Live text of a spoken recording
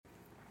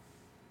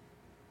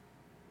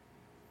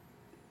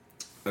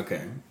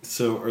Okay,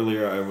 so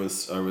earlier I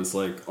was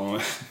like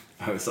on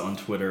I was on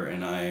Twitter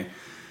and I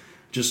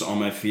just on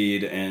my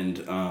feed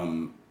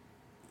and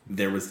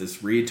there was this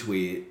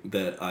retweet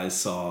that I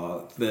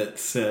saw that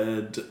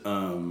said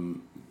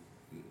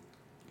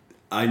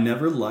I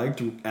never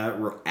liked at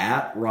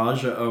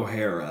Raja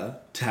O'Hara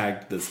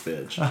tagged this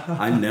bitch.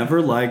 I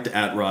never liked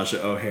at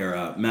Raja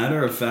O'Hara.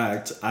 Matter of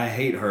fact, I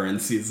hate her in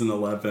season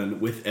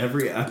 11 with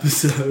every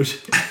episode.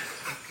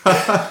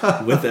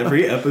 With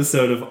every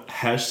episode of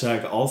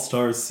hashtag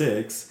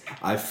AllStar6,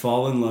 I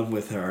fall in love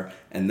with her,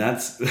 and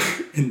that's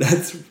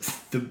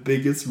the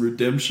biggest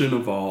redemption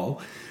of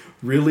all.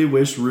 Really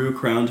wish Rue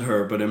crowned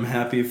her, but I'm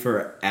happy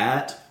for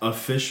at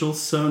official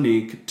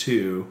Sonique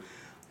too.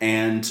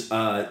 And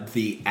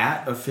the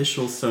at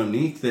official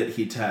Sonique that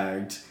he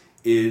tagged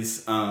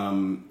is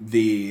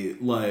the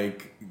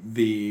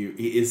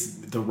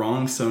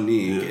wrong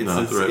Sonique.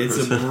 Yeah, it's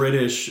a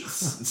British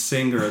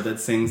singer that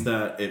sings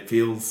that "It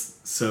Feels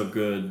So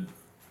Good"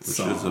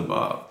 song. Which is a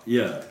bop.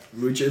 Yeah,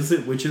 which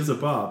is a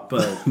bop,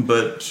 but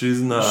but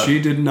she's not.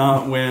 She did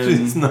not win.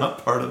 She's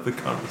not part of the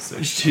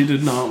conversation. She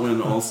did not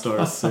win All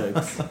Star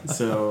 6.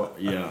 So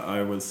yeah,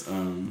 I was.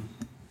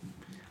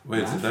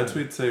 Wait, did that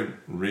tweet say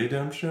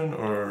redemption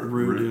or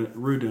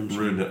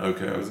redemption?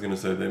 Okay, I was gonna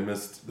say they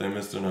missed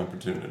an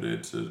opportunity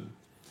to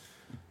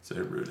say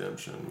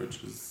redemption,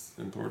 which is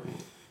important.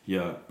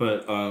 Yeah,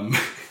 but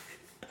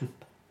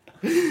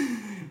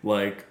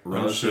like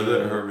Raja, I'm sure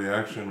that her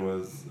reaction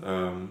was.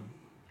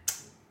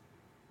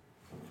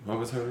 What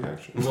was her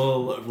reaction?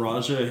 Well,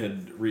 Raja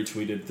had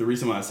retweeted. The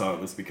reason why I saw it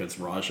was because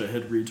Raja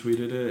had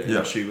retweeted it,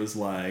 and she was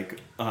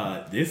like,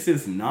 "This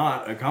is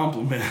not a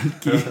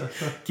compliment.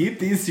 Keep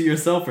these to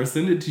yourself, or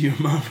send it to your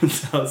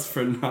mama's house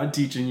for not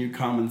teaching you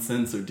common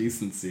sense or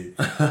decency."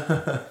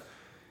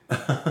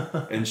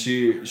 And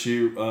she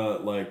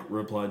like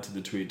replied to the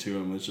tweet too,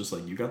 and was just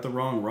like, "You got the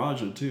wrong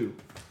Raja too."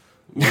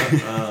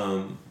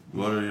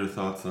 What are your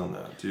thoughts on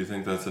that? Do you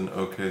think that's an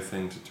okay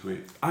thing to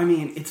tweet? I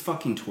mean, it's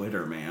fucking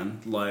Twitter,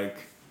 man. Like,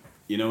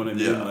 you know what I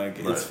mean? Yeah, like,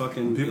 right. It's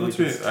fucking... People like,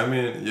 tweet... I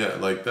mean, yeah,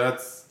 like,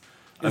 that's...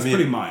 It's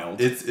pretty mild.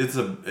 It's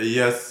a...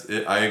 Yes,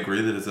 I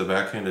agree that it's a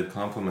backhanded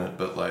compliment,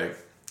 but, like...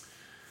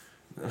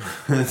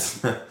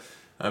 It's...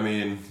 I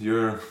mean,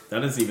 you're...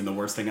 That isn't even the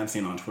worst thing I've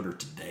seen on Twitter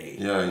today.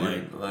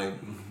 Yeah, like...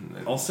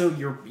 Also,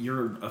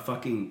 you're a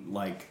fucking,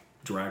 like,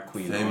 drag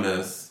queen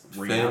famous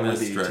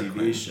reality drag TV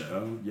queen.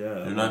 show.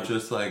 Yeah. You're not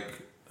just,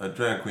 like, a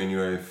drag queen.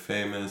 You're a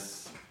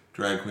famous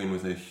drag queen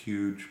with a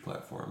huge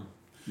platform.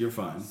 You're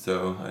fine.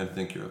 So, I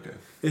think you're okay.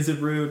 Is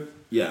it rude?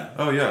 Yeah.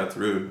 Oh, yeah, it's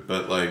rude.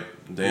 But, like,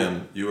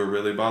 damn, you were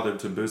really bothered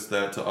to boost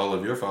that to all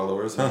of your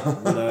followers, huh?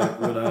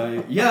 Would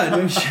I... Yeah,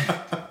 no, she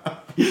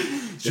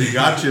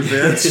got you,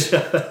 bitch.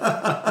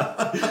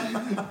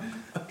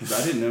 Because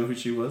I didn't know who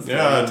she was.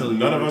 Yeah,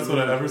 none of us would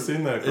have ever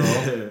seen that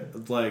girl.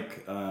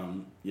 Like,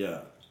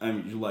 yeah. I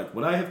mean, you're like,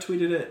 would I have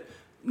tweeted it?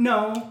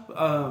 No.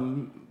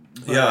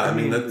 Yeah, I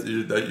mean,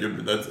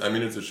 that's. I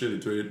mean, it's a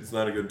shitty tweet. It's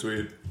not a good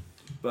tweet.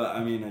 But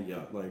I mean, yeah,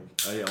 like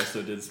I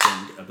also did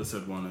spend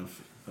episode 1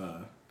 of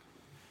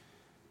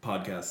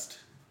podcast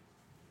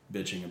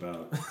bitching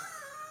about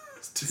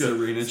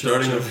Serena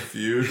starting Cha-Cha. a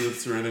feud with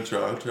Serena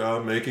Cha-Cha,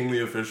 making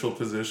the official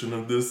position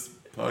of this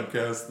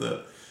podcast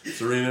that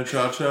Serena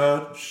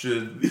Cha-Cha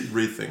should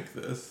rethink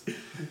this.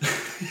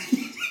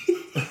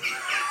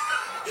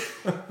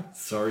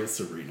 Sorry,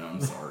 Serena.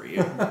 I'm sorry.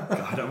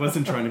 God, I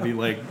wasn't trying to be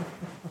like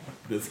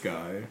this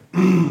guy.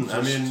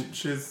 I mean,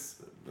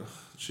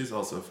 she's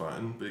also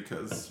fine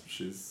because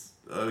she's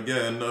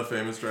again a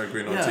famous drag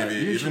queen on TV,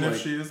 even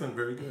if she isn't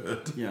very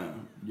good. Yeah.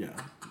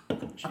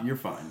 You're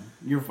fine.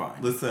 You're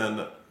fine.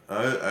 Listen,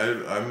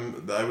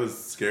 I was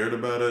scared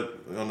about it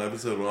on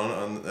episode 1.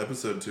 On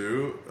episode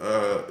 2,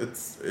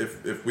 it's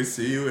if we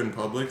see you in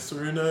public,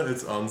 Serena,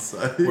 it's on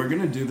site. We're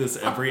gonna do this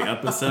every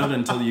episode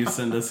until you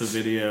send us a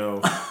video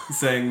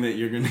saying that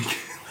you're gonna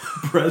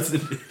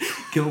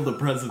kill the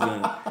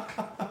president,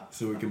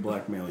 so we can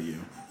blackmail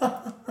you.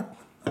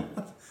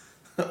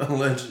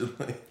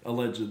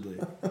 Allegedly.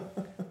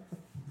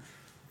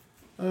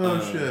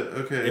 Oh shit!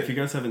 Okay. If you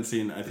guys haven't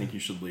seen, I think you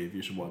should leave.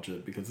 You should watch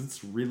it because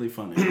it's really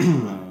funny.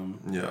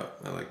 Yeah,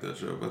 I like that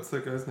show. What's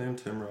that guy's name?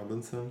 Tim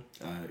Robinson?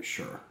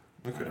 Sure.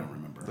 Okay. I don't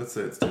remember. Let's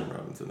say it's Tim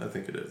Robinson. I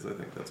think it is. I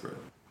think that's right.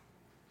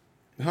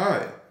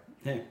 Hi.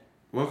 Hey.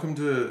 Welcome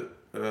to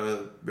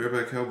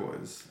Bareback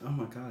Cowboys. Oh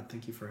my god!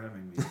 Thank you for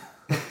having me.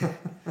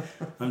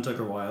 I'm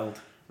Tucker Wilde.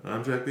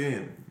 I'm Jack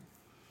Bean.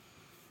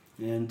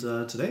 And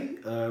today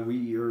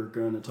we are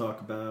going to talk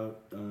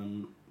about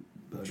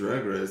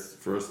Drag Race,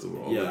 first of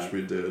all, which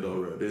we did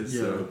already,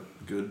 so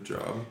good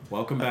job.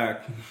 Welcome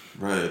back.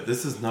 Right,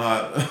 this is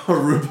not a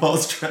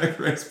RuPaul's Drag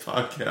Race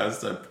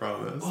podcast, I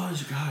promise. Oh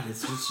god,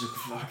 it's just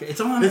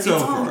it's on. It's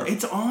over.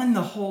 It's on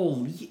the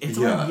whole. It's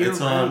on year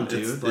round,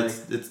 dude.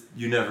 It's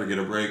you never get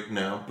a break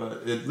now,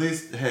 but at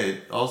least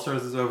hey, All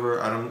Stars is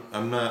over.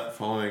 I'm not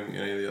following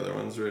any of the other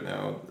ones right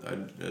now.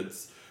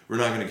 We're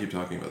not going to keep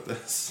talking about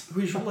this.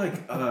 We should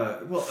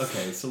well,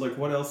 okay, so like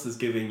what else is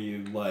giving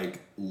you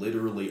like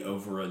literally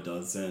over a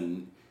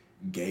dozen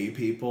gay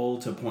people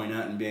to point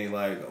out and be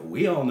like,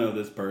 we all know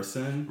this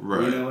person.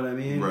 Right. You know what I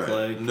mean? Right.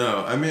 Like,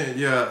 no, I mean,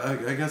 yeah,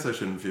 I guess I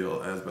shouldn't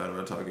feel as bad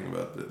about talking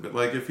about it. But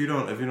like, if you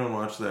don't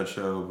watch that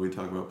show, we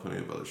talk about plenty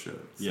of other shit.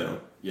 So.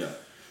 Yeah.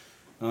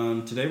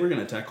 Today we're going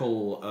to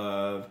tackle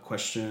a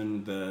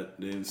question that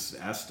is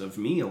asked of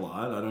me a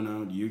lot. I don't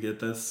know. Do you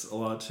get this a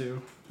lot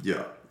too?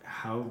 Yeah.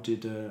 How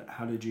did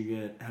you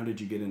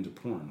get into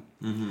porn?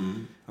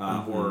 Mm-hmm.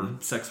 Or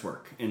sex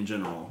work in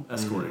general,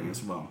 escorting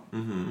as well.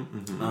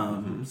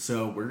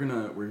 So we're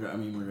gonna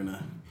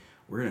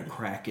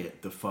crack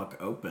it the fuck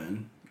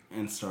open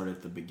and start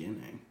at the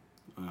beginning.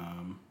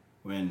 I'm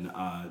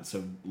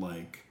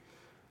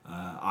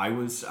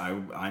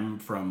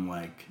from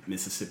like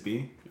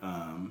Mississippi,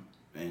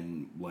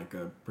 and like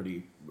a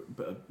pretty,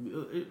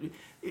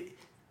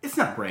 it's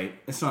not great.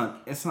 It's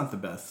not the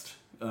best.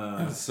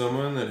 As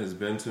someone that has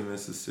been to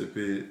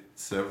Mississippi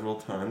several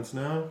times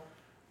now,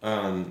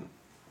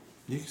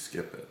 you can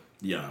skip it.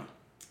 Yeah.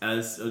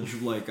 As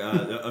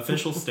the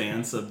official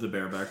stance of the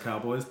Bareback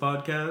Cowboys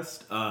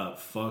podcast,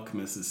 fuck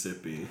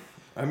Mississippi.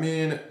 I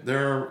mean,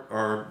 there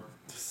are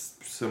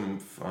some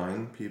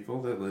fine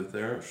people that live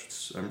there,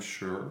 I'm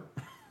sure.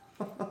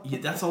 Yeah,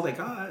 that's all they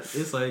got.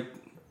 It's like,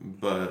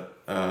 but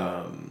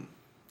I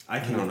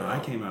came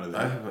out of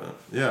there. I haven't.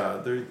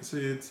 Yeah,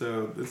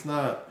 so it's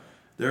not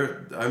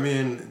there. I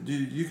mean,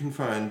 you can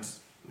find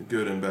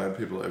good and bad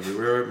people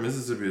everywhere.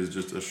 Mississippi is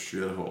just a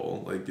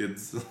shithole. Like,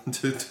 it's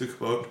to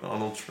quote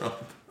Donald Trump.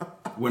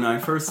 When I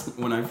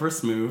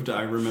first moved,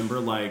 I remember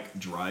like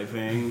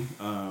driving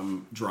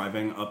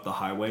up the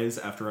highways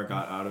after I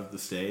got out of the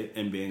state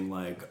and being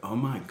like, oh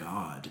my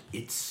god,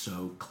 it's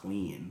so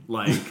clean.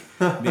 Like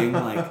being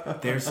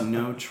like, there's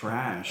no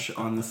trash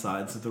on the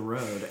sides of the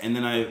road. And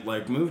then I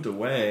like moved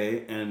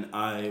away, and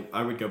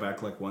I would go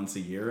back like once a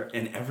year,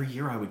 and every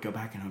year I would go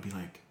back and I'd be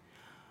like,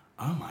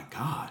 oh my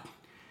god,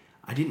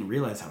 I didn't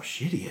realize how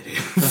shitty it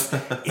is.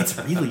 It's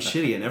really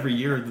shitty, and every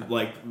year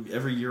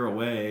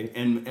away,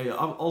 and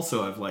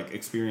also I've like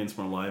experienced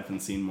more life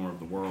and seen more of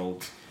the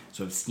world,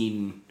 so I've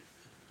seen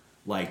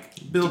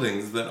like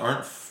buildings that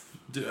aren't.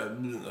 I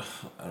don't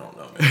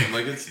know, man.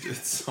 Like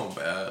it's so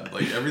bad.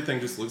 Like everything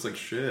just looks like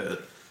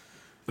shit.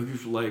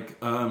 Like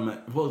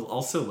well,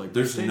 also like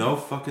there's no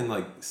fucking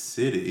like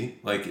city.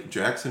 Like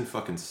Jackson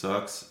fucking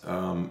sucks.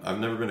 I've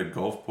never been to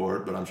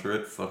Gulfport, but I'm sure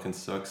it fucking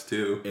sucks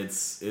too.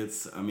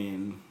 It's I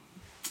mean.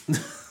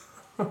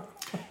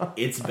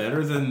 It's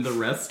better than the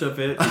rest of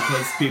it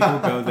because people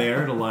go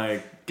there to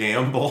like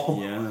gamble.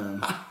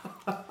 Yeah.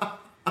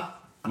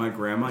 My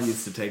grandma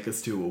used to take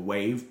us to a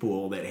wave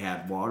pool that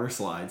had water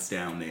slides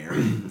down there.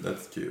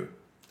 That's cute.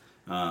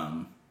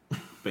 But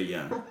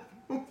yeah.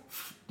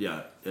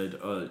 Yeah.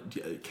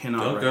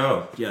 Cannot. Don't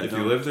go. Yeah. If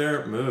you live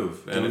there,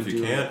 move. And if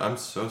you can't, I'm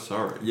so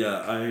sorry.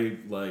 Yeah. I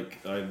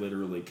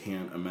literally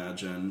can't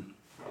imagine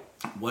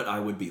what I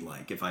would be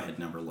like if I had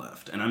never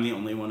left. And I'm the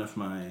only one of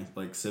my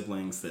like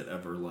siblings that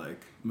ever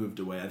like moved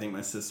away. I think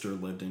my sister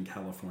lived in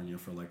California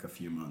for like a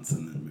few months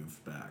and then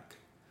moved back.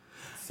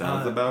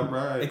 Sounds about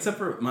right. Except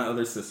for my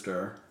other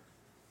sister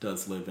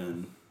does live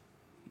in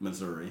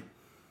Missouri.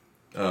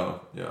 Oh,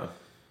 yeah.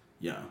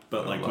 Yeah,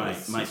 but like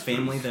my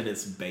family that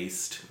is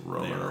based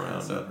roaming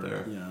around out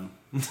there. Yeah.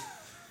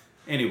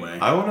 Anyway,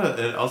 I want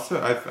to, and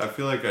also I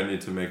feel like I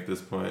need to make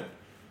this point.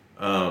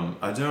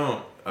 I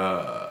don't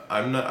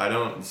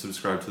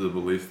subscribe to the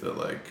belief that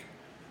like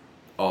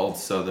all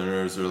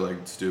Southerners are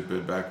like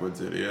stupid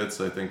backwoods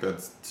idiots. I think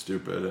that's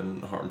stupid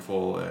and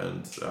harmful,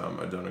 and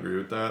I don't agree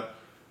with that.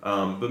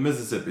 But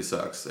Mississippi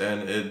sucks,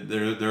 and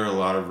there are a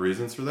lot of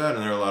reasons for that,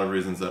 and there are a lot of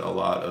reasons that a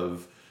lot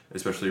of,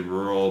 especially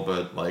rural,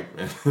 but like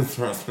as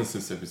far as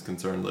Mississippi is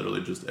concerned,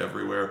 literally just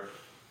everywhere,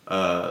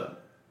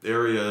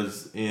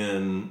 areas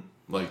in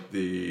like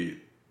the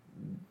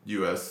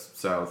U.S.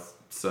 South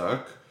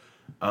suck.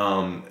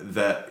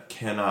 That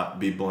cannot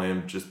be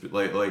blamed just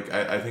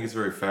I think it's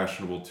very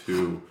fashionable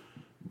to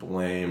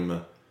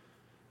blame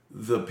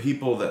the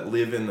people that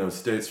live in those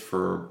states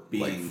for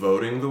like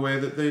voting the way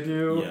that they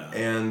do. Yeah.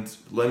 And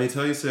let me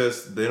tell you,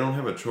 sis, they don't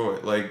have a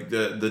choice. Like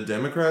the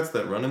Democrats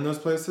that run in those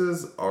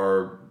places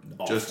are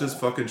awful. Just as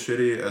fucking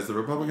shitty as the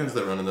Republicans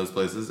that run in those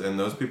places, and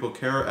those people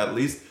care. At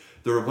least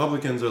the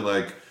Republicans are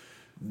like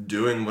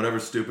doing whatever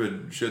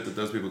stupid shit that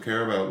those people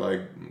care about,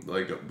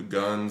 like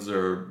guns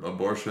or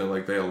abortion,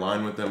 like they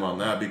align with them on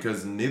that,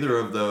 because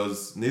neither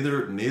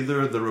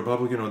the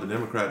Republican or the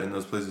Democrat in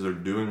those places are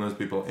doing those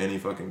people any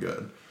fucking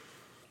good.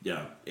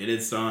 Yeah, it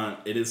is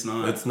not. It's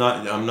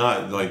not. I'm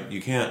not like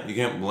you can't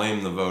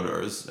blame the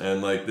voters,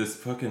 and like this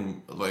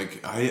fucking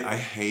like I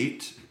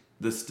hate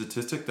the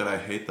statistic that I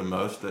hate the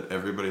most that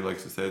everybody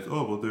likes to say is,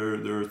 oh well,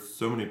 there are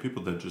so many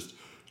people that just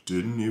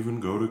didn't even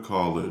go to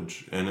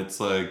college, and it's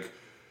like.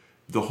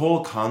 The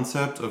whole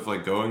concept of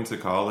like going to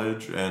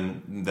college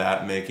and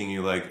that making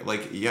you like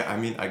yeah, I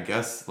mean, I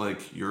guess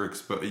like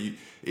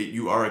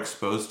you are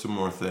exposed to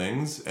more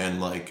things, and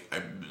like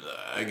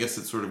I guess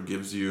it sort of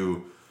gives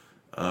you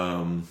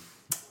I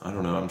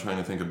don't know, I'm trying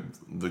to think of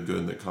the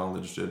good that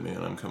college did me,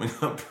 and I'm coming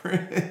up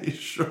pretty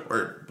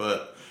short,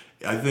 but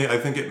I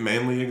think it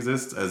mainly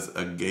exists as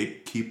a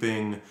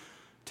gatekeeping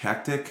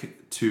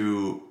tactic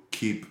to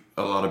keep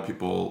a lot of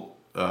people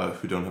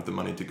who don't have the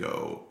money to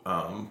go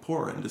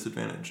poor and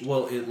disadvantaged.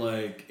 Well, it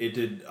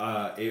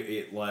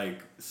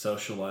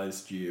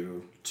socialized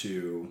you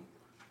to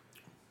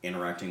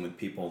interacting with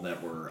people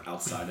that were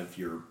outside of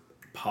your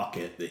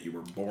pocket that you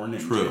were born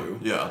into. True.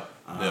 Yeah.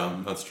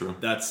 That's true.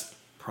 That's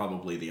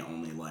probably the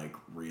only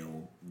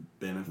real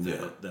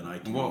benefit that I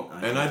can.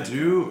 I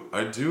do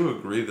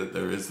agree that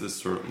there is this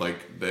sort of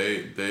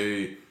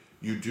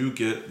you do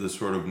get this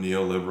sort of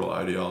neoliberal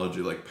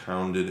ideology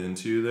pounded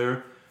into you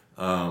there,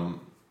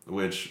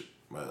 which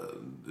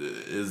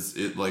is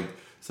it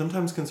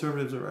sometimes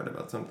conservatives are right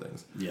about some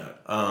things. Yeah.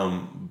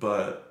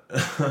 But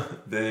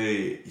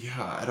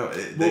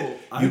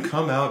you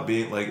come out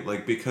being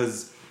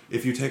because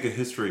if you take a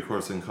history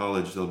course in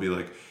college, they'll be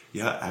like,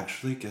 yeah,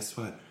 actually, guess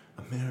what?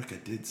 America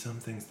did some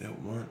things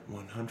that weren't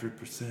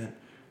 100%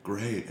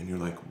 great. And you're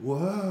like,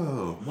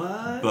 whoa.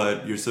 What?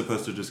 But you're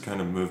supposed to just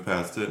kind of move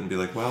past it and be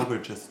like, well, we're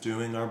just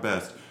doing our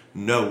best.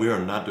 No, we are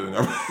not doing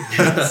our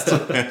best.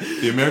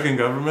 The American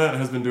government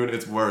has been doing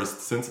its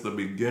worst since the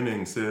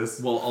beginning, sis.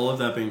 Well, all of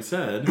that being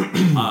said,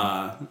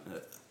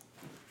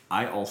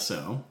 I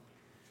also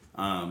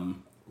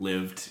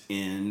lived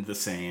in the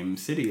same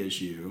city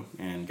as you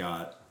and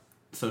got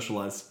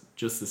socialized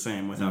just the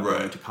same without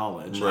going to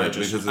college. Right,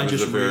 because it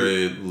was a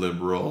very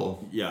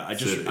liberal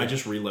city. I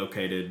just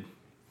relocated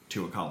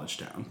to a college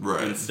town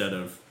instead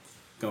of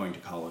going to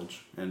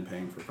college and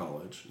paying for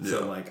college. Yeah.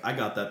 So I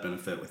got that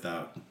benefit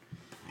without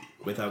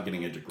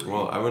getting a degree.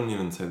 Well, I wouldn't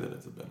even say that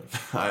it's a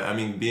benefit. I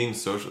mean, being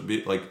social,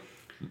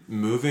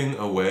 moving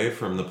away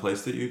from the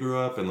place that you grew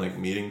up and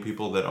meeting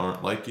people that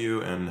aren't like you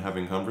and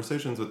having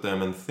conversations with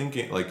them and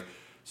thinking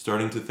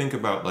starting to think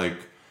about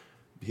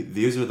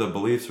these are the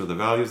beliefs or the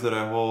values that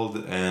I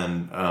hold,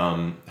 and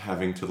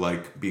having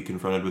to be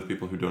confronted with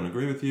people who don't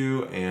agree with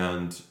you,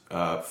 and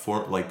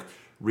for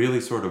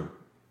really sort of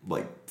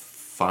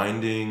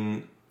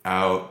finding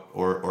out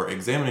or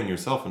examining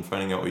yourself and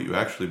finding out what you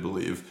actually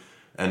believe,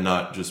 and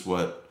not just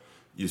what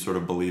you sort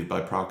of believe by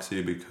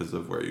proxy because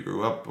of where you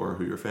grew up or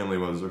who your family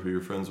was or who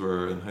your friends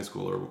were in high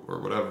school or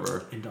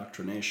whatever.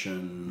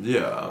 Indoctrination.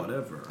 Yeah.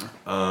 Whatever.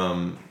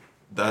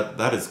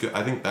 That is good.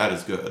 I think that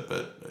is good,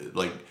 but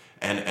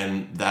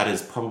and that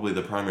is probably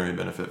the primary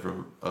benefit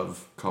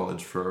of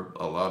college for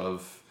a lot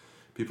of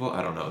people.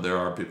 I don't know. There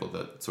are people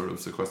that sort of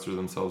sequester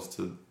themselves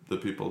to the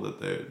people that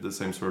the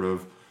same sort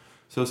of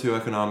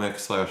socioeconomic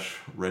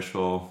 /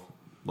 racial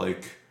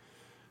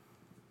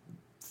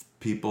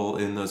people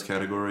in those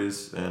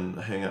categories and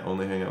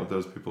only hang out with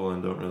those people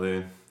and don't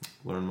really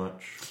learn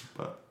much.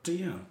 But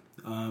yeah.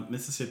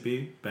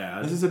 Mississippi,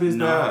 bad. Mississippi's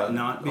bad.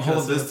 Not because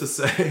all of this to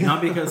say.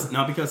 not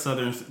because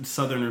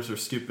Southerners are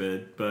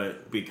stupid,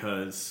 but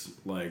because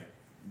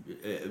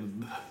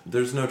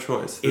there's no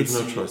choice. There's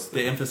no choice.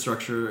 The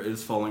infrastructure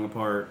is falling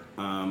apart.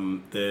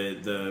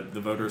 The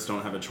voters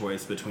don't have a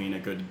choice between a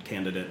good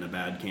candidate and a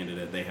bad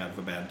candidate. They have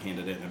a bad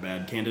candidate and a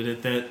bad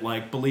candidate that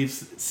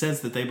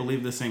says that they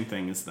believe the same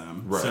thing as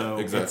them. Right. So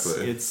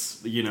exactly.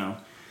 It's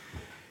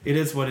it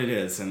is what it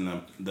is,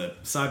 and the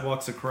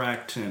sidewalks are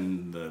cracked,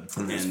 and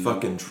there's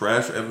fucking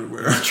trash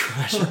everywhere.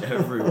 Trash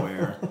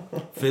everywhere.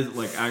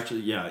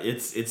 Actually, yeah,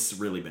 it's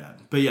really bad.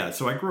 But yeah,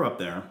 so I grew up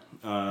there,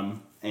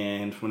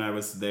 and when I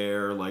was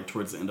there,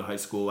 towards the end of high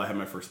school, I had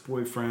my first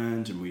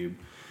boyfriend, and we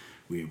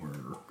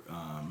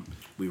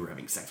were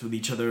having sex with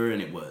each other,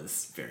 and it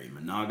was very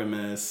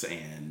monogamous,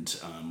 and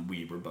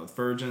we were both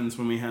virgins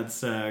when we had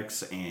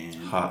sex, and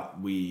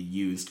we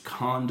used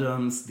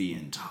condoms the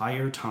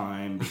entire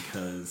time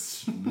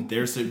because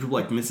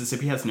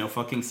Mississippi has no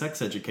fucking sex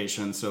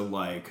education, so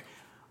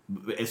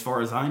as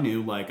far as I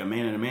knew, a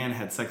man and a man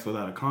had sex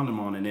without a condom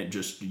on, and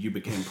you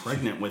became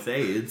pregnant with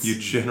AIDS. You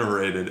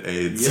generated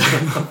AIDS.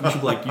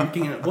 Yeah, you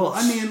can't. Well,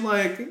 I mean,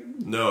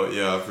 no,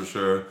 yeah, for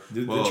sure.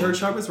 The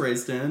church I was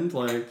raised in,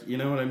 you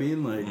know what I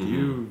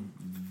mean?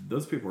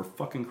 Those people were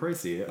fucking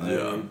crazy.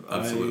 Yeah,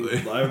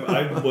 absolutely. I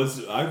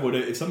would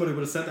have, if somebody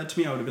would have said that to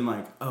me, I would have been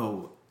like,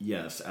 oh,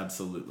 yes,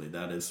 absolutely.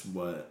 That's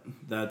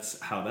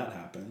how that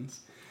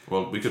happens.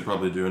 Well, we could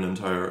probably do an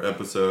entire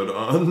episode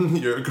on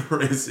your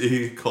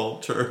crazy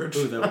cult church.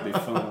 Oh, that would be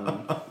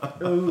fun.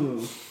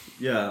 Oh,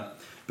 yeah.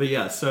 But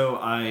yeah, so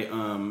I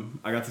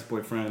got this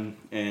boyfriend,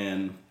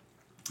 and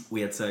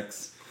we had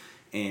sex,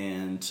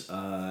 and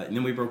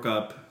then we broke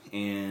up,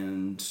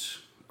 and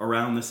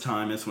around this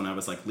time is when I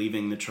was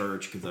leaving the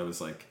church, because I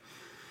was I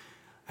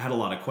had a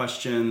lot of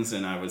questions,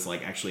 and I was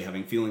actually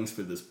having feelings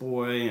for this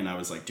boy, and I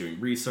was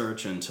doing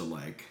research into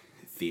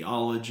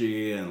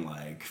theology and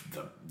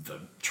the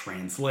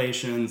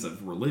translations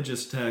of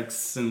religious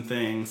texts and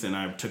things, and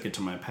I took it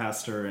to my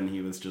pastor, and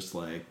he was just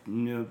even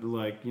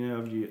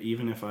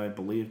if I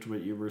believed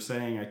what you were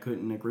saying, I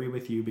couldn't agree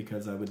with you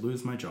because I would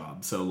lose my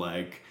job. So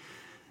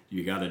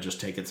you got to just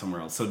take it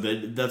somewhere else. So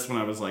that's when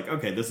I was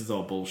okay, this is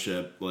all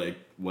bullshit.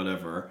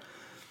 Whatever.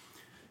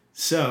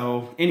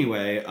 So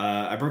anyway,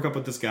 I broke up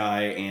with this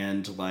guy,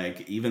 and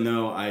like, even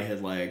though I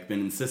had like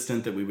been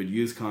insistent that we would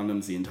use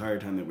condoms the entire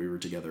time that we were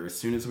together, as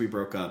soon as we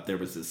broke up, there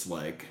was this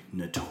like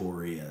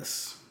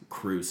notorious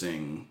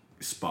cruising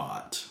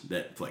spot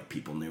that like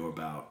people knew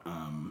about.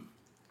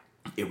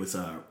 It was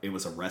a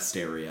rest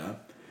area,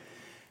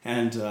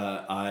 and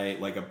I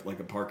like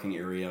a parking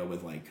area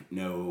with like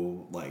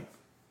no like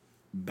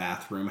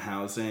bathroom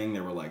housing.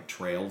 There were like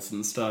trails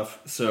and stuff.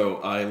 So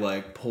I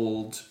like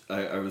pulled.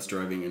 I was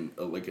driving in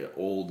like an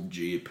old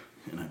Jeep,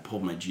 and I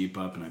pulled my Jeep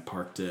up and I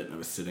parked it, and I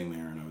was sitting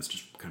there and I was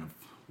just kind of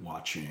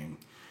watching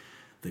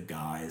the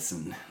guys,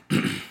 and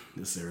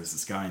there was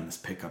this guy in this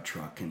pickup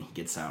truck, and he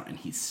gets out and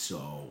he's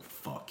so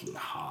fucking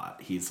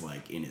hot. He's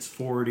like in his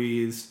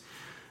 40s,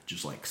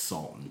 just like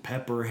salt and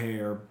pepper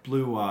hair,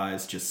 blue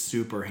eyes, just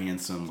super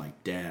handsome,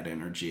 like dad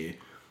energy.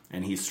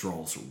 And he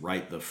strolls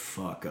right the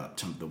fuck up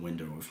to the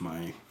window of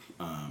my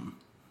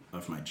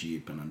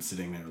Jeep, and I'm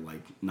sitting there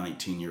like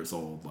 19 years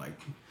old, like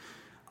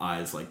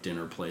eyes like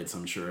dinner plates,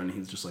 I'm sure. And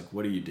he's just like,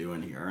 "What are you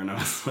doing here?" And I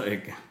was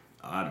like,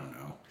 "I don't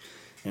know."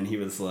 And he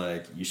was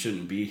like, "You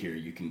shouldn't be here.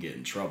 You can get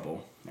in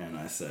trouble." And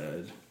I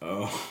said,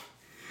 "Oh."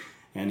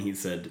 And he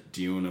said,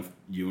 "Do you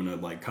wanna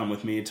like come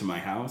with me to my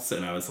house?"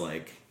 And I was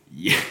like,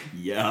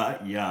 yeah,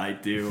 I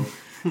do.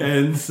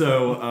 And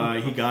so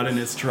he got in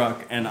his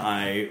truck, and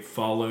I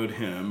followed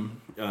him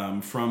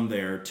from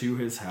there to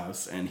his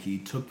house, and he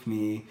took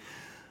me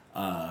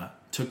to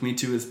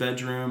his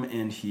bedroom,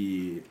 and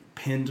he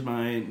pinned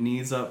my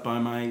knees up by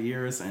my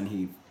ears, and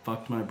he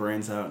fucked my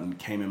brains out and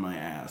came in my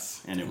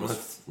ass. And it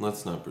was...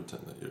 Let's not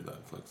pretend that you're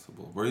that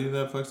flexible. Were you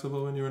that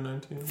flexible when you were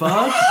 19?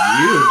 Fuck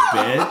you,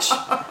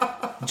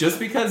 bitch. Just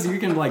because you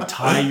can like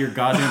tie your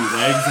goddamn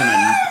legs in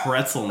a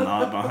pretzel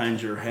knot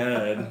behind your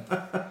head.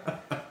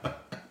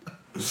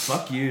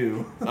 Fuck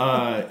you.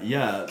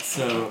 Yeah,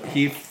 so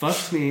he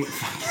fucked me.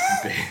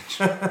 Fucking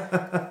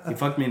bitch. He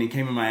fucked me and he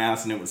came in my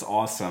ass, and it was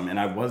awesome. And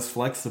I was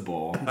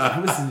flexible. I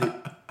was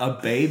a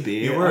baby.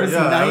 You were, I was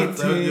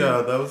 19.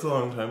 That was a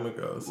long time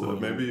ago, so Whoa.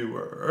 maybe you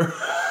were.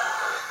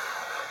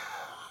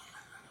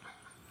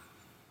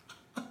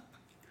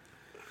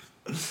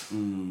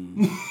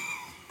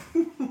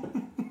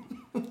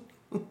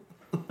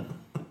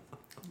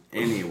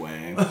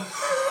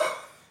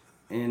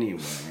 Anyway.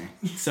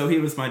 So he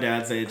was my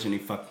dad's age, and he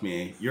fucked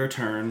me. Your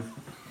turn.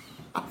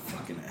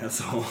 Fucking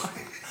asshole.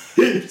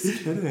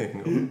 Just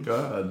kidding. Oh my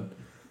god.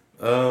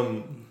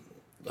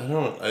 I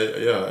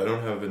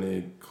don't have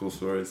any cool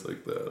stories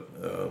like that.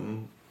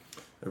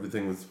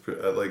 Everything was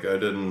I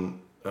didn't.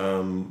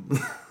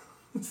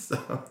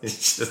 So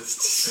he's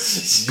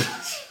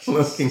just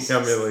looking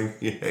at me like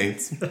he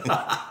hates me.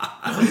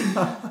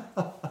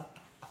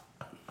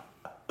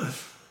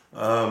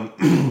 I'm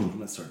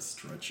gonna start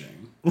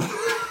stretching.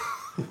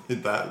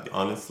 That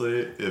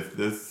honestly, if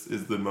this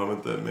is the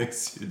moment that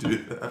makes you do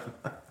that,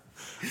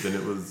 then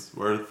it was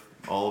worth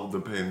all of the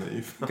pain that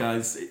you felt.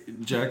 Guys,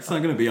 Jack's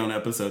not gonna be on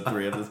episode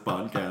 3 of this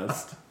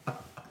podcast.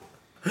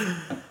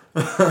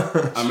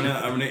 I'm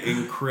gonna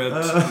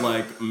encrypt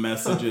like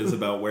messages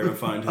about where to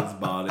find his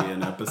body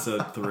in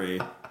episode 3.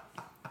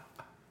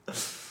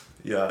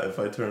 Yeah, if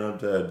I turn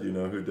up dead, you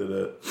know who did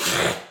it.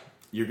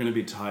 You're gonna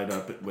be tied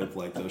up with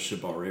like those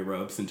shibari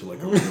ropes into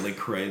like a really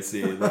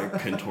crazy like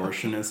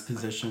contortionist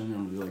position,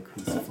 and be like,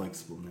 "Who's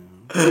flexible now?"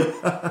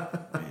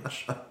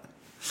 Bitch.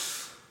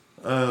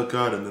 Oh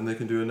god, and then they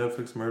can do a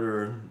Netflix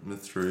murder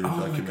mystery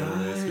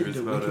documentary series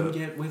about it. We can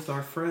get with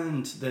our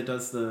friend that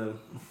does the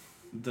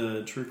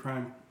true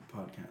crime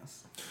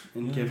podcast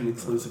and give an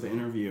exclusive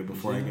interview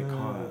before I get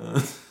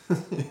caught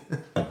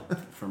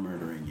for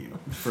murdering you,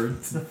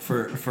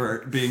 for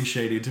being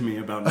shady to me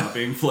about not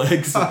being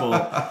flexible.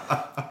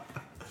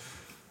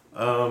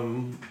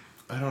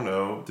 I don't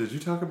know. Did you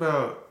talk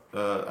about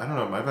I don't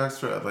know, my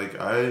backstory, like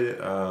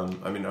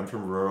I mean I'm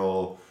from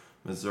rural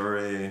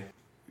Missouri.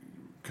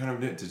 Kind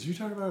of, did you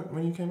talk about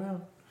when you came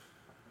out?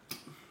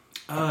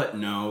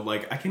 No,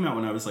 like I came out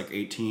when I was like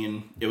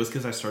 18. It was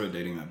because I started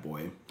dating that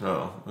boy.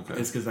 Oh, okay.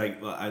 It's because I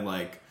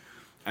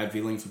had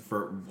feelings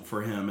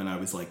for him, and I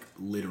was like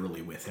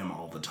literally with him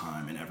all the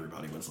time, and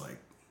everybody was like,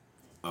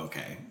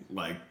 okay,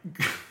 like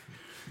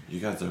you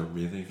guys are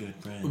really good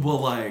friends. Well,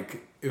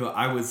 like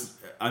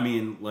I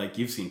mean, like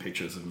you've seen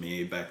pictures of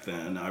me back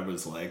then. I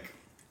was like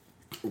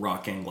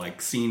rocking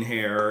like scene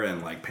hair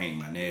and like painting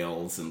my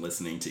nails and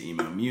listening to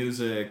emo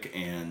music,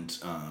 and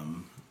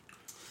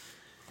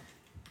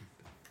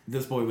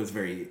this boy was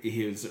very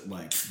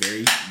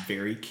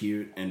very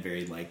cute and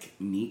very like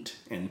neat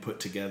and put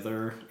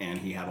together, and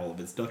he had all of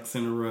his ducks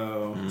in a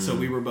row. So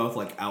we were both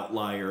like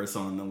outliers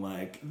on the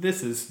like,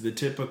 this is the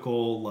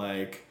typical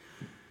like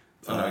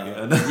they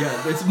were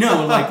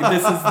like,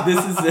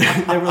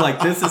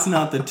 this is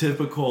not the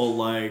typical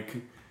like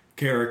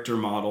character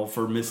model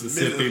for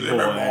Mississippi boy.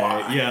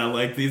 Yeah,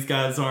 like these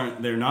guys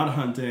they're not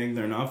hunting,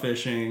 they're not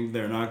fishing,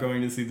 they're not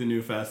going to see the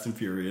new Fast and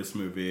Furious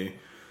movie.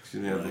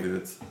 Excuse me, I believe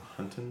it's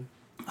hunting.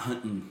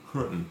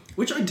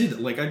 Which I did.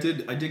 Like I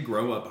did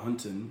grow up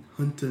hunting.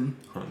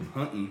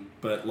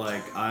 But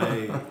like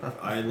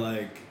I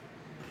like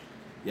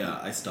Yeah,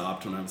 I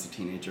stopped when I was a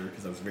teenager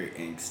because I was very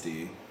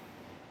angsty.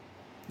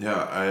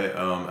 Yeah,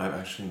 I've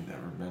actually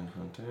never been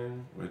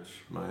hunting,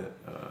 which might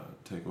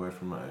take away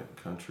from my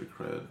country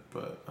cred,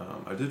 but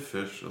I did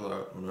fish a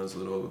lot when I was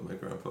little with my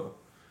grandpa.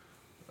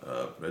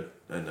 But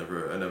I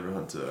never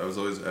hunted. I was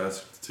always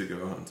asked to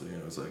go hunting,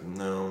 and I was like,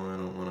 no, I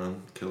don't want to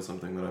kill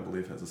something that I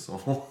believe has a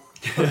soul.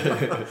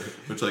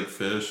 Which, like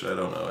fish, I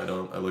don't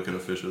know. I look at a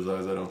fish's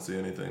eyes, I don't see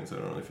anything, so I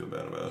don't really feel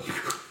bad about it.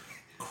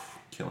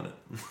 Killing it.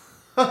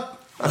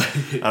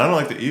 I don't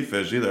like to eat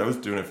fish either. I was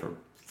doing it for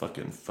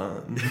fucking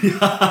fun.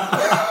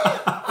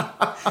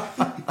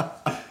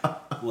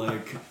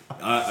 Like,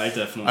 I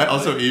definitely. I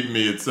also eat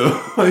meat, so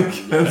like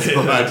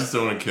I just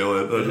don't want to kill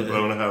it. I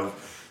want to have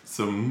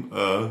some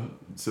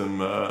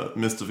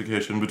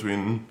mystification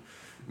between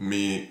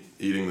me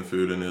eating the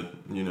food and it.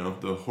 You know,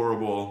 the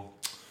horrible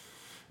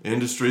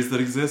industries that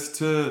exist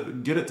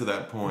to get it to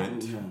that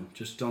point. Yeah,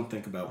 just don't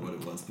think about what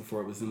it was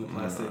before it was in the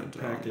plastic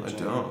package. I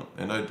don't,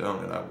 and I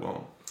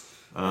won't.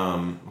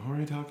 What were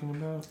you talking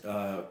about?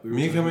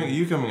 You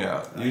coming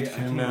out. You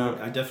came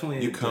out. I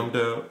definitely. You cummed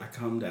out. I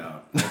cummed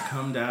out.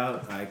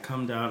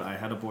 I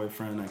had a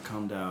boyfriend. I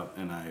cummed out,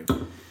 and I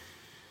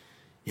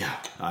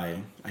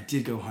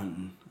did go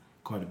hunting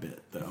quite a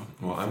bit though.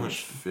 Well, I went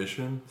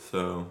fishing,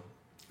 so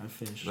I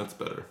fished. That's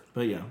better.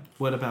 But yeah,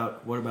 what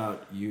about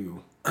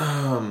you?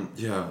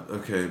 Yeah.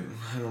 Okay.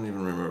 I don't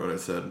even remember what I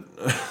said.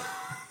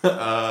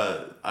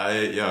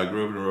 I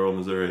grew up in rural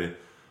Missouri.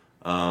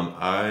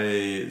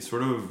 I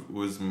sort of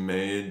was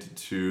made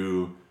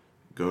to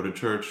go to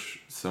church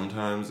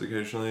sometimes,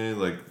 occasionally,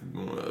 like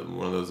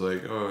one of those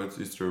like, oh, it's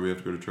Easter, we have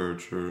to go to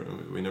church, or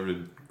we never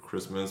did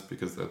Christmas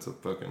because that's a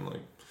fucking like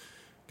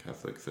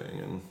Catholic thing,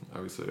 and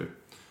obviously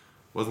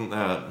wasn't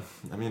that.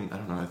 I mean, I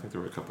don't know. I think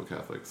there were a couple of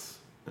Catholics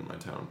in my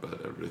town,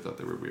 but everybody thought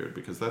they were weird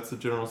because that's the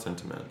general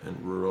sentiment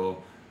in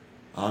rural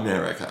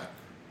America.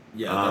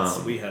 Yeah,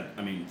 we had.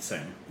 I mean,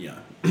 same. Yeah,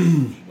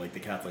 like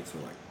the Catholics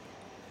were like.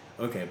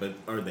 Okay, but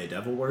are they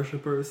devil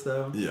worshippers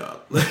though? Yeah.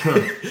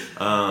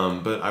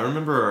 But I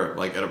remember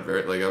like at a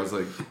very I was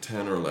like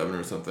 10 or 11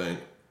 or something,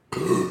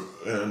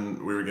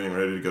 and we were getting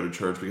ready to go to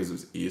church because it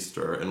was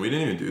Easter, and we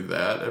didn't even do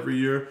that every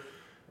year.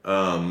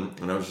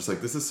 And I was just like,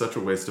 this is such a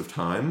waste of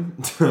time.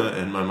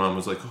 And my mom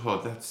was like,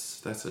 oh,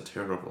 that's a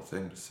terrible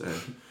thing to say.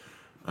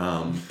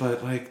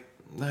 But like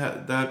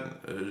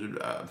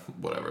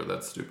whatever,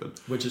 that's stupid.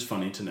 Which is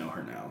funny to know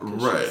her now.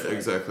 Right,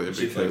 exactly.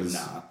 Because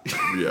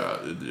yeah.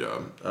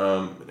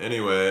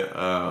 Anyway,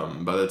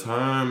 by the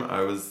time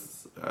I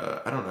was,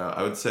 I don't know,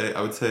 I would say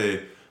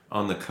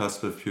on the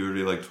cusp of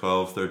puberty, like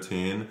 12,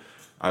 13,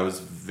 I was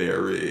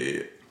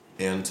very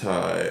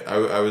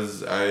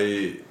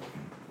I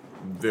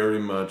very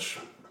much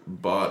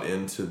bought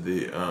into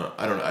the,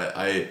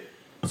 I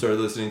started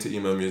listening to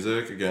emo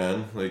music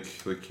again,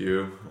 like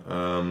you,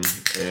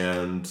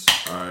 and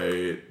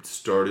I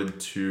started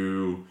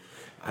to,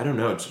 I don't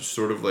know, just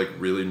sort of like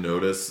really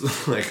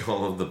notice like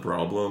all of the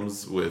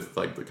problems with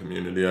like the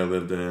community I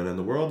lived in and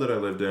the world that I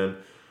lived in,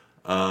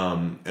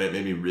 and it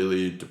made me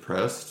really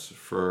depressed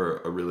for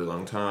a really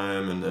long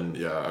time. And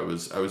then I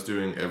was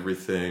doing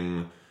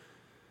everything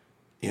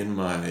in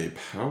my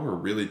power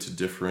really to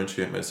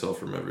differentiate myself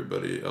from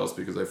everybody else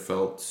because I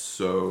felt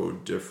so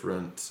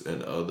different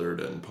and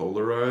othered and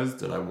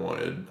polarized, and I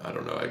wanted, I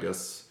don't know, I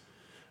guess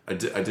I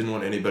didn't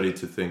want anybody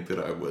to think that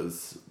I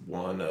was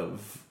one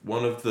of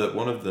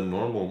the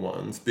normal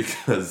ones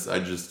because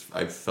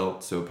I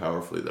felt so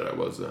powerfully that I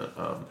wasn't,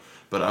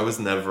 but I was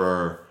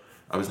never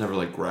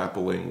like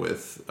grappling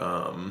with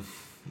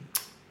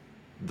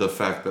the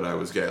fact that I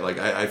was gay. Like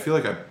I feel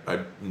like I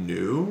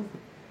knew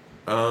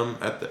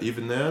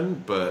even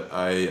then, but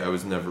I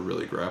was never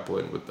really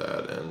grappling with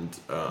that, and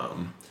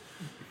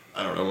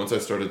I don't know, once I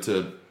started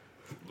to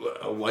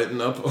lighten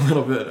up a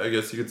little bit, I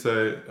guess you could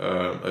say,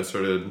 I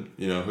started,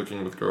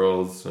 hooking with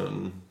girls,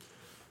 and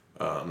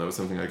that was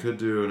something I could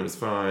do, and it was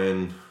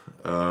fine.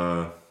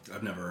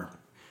 I've never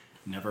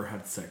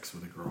had sex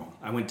with a girl.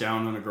 I went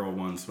down on a girl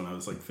once when I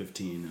was like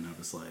 15, and I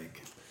was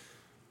like,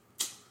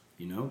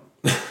 I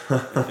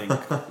think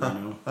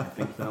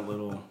that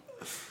little...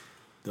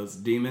 Those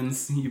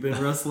demons you've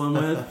been wrestling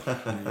with,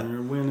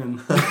 you're winning.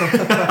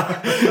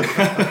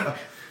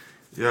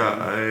 Yeah,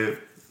 I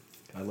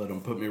let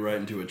them put me right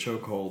into a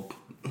chokehold.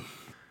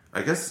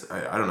 I guess,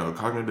 I don't know,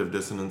 cognitive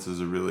dissonance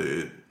is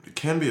it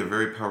can be a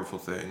very powerful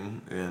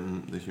thing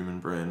in the human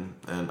brain.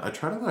 And I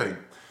try to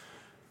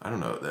I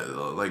don't know,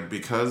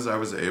 because I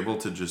was able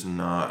to just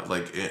not,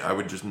 I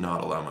would just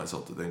not allow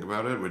myself to think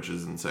about it, which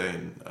is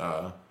insane,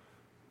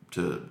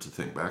 to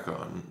think back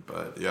on.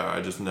 But yeah,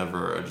 I just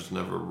never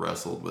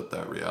wrestled with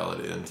that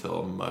reality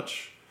until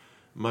much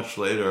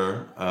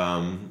later,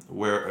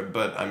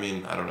 but I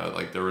mean, I don't know,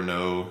 there were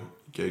no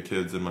gay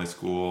kids in my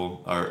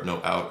school, or no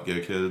out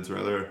gay kids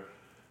rather,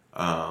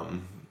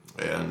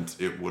 and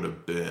it would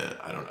have been,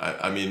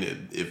 I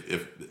mean,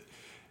 if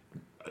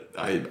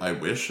I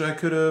wish I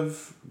could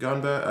have gone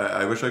back.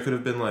 I wish I could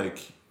have been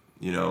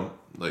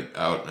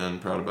out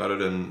and proud about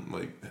it,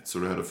 and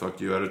sort of had a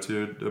fuck you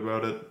attitude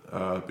about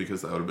it,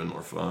 because that would have been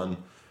more fun.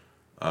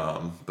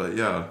 But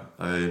yeah,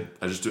 I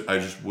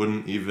just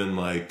wouldn't even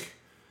like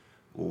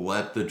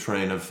let the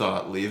train of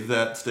thought leave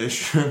that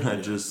station. I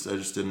just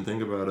didn't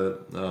think about it.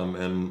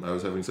 And I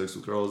was having sex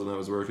with girls and I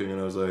was working and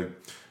I was like,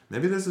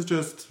 maybe this is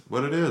just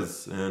what it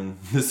is, and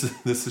this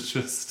is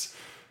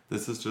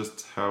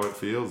just how it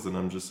feels, and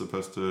I'm just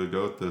supposed to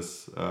go with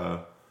this.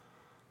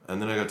 And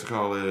then I got to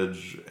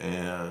college,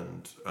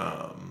 and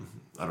I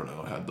don't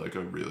know. I had like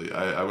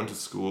I went to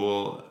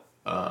school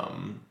at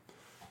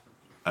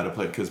a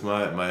place because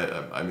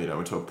I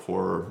went to a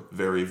poor,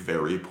 very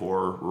very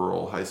poor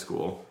rural high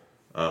school,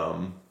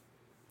 and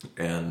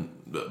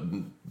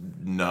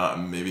not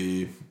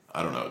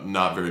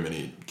very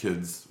many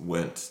kids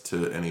went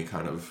to any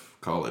kind of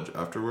college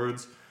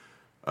afterwards.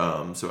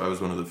 So I was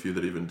one of the few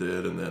that even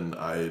did, and then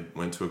I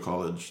went to a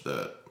college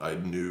that I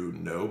knew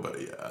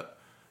nobody at.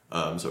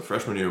 So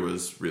freshman year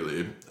was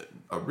really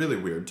a really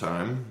weird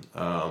time,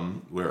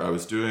 where I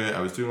was doing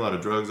a lot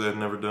of drugs I had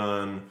never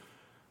done,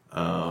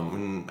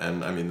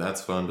 and I mean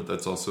that's fun, but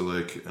that's also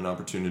like an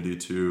opportunity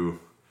to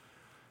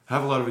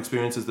have a lot of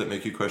experiences that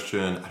make you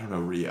question,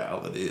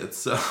 reality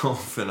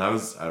itself. And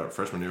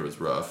freshman year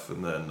was rough,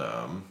 and then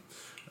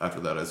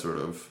after that I sort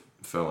of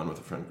fell in with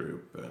a friend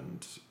group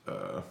and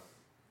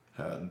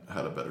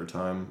had a better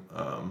time.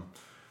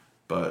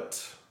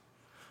 But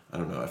I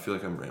don't know. I feel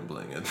like I'm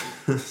rambling at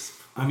this.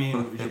 I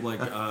mean, get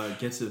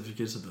to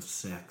the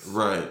sex.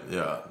 Right.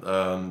 Yeah.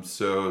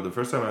 So the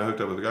first time I hooked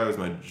up with a guy was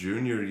my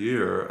junior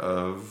year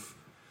of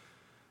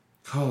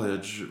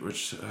college,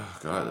 which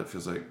that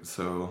feels like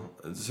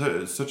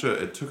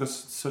it took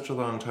us such a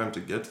long time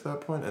to get to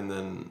that point, and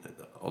then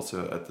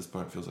also at this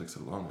point it feels like so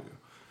long ago.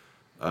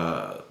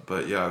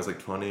 But yeah, I was like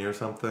 20 or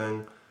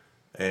something,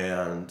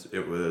 and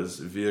it was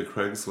via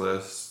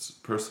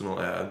Craigslist personal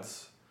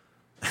ads.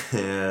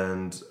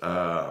 And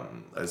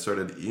I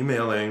started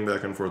emailing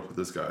back and forth with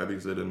this guy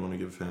because I didn't want to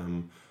give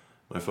him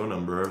my phone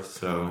number.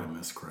 So I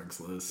miss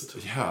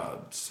Craigslist. Yeah,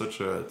 such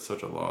a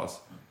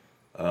loss.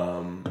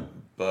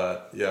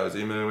 But yeah, I was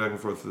emailing back and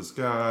forth with this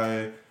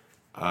guy.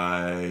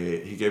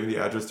 He gave me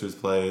the address to his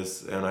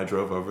place, and I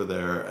drove over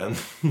there and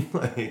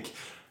like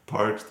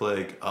parked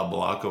like a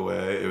block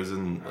away. It was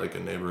in like a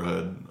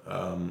neighborhood.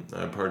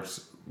 I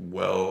parked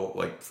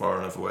far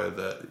enough away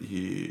that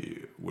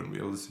he wouldn't be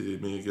able to see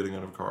me getting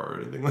out of a car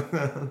or anything like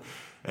that.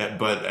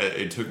 But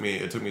it took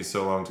me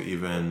so long to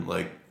even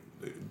like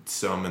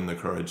summon the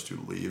courage to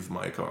leave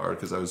my car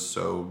because I was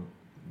so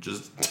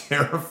just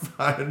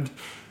terrified.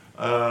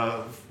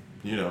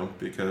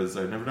 Because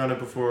I'd never done it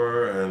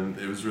before, and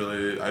it was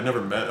really, I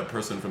never met a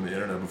person from the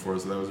internet before,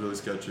 so that was really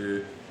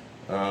sketchy.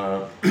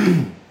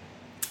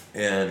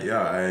 And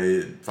yeah,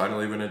 I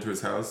finally went into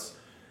his house,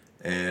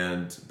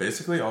 and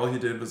basically all he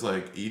did was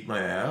like eat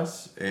my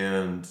ass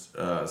and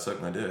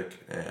suck my dick,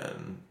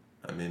 and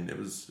I mean it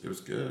was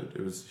good.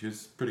 He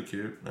was pretty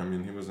cute. I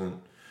mean, he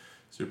wasn't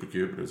super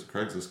cute, but he was a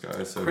Craigslist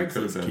guy, so he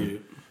could have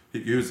been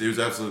cute. He was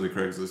absolutely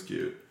Craigslist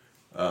cute.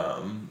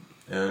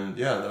 And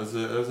yeah, that was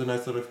a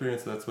nice little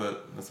experience. That's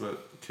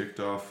what kicked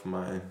off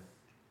my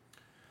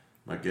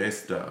gay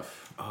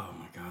stuff. Oh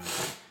my god.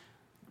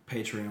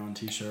 Patreon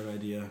t-shirt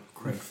idea.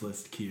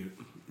 Craigslist cute.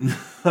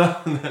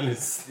 that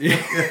is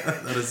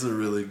a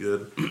really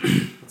good.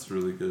 That's a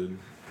really good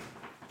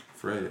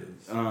phrase.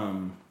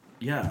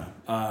 Yeah.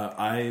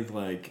 I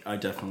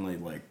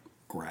definitely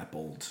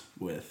grappled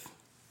with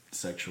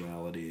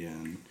sexuality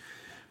and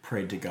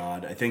prayed to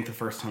God. I think the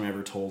first time I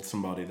ever told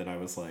somebody that I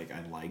was like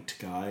I liked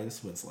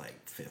guys was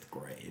like 5th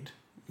grade.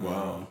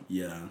 Wow.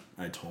 Yeah,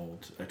 I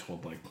told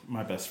like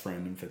my best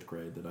friend in 5th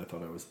grade that I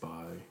thought I was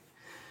bi,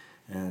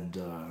 and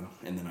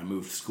then I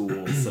moved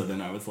school. So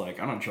then I was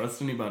like, I don't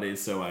trust anybody.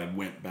 So I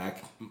went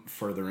back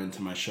further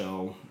into my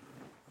shell,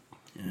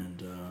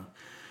 and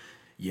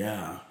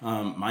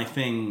my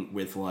thing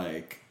with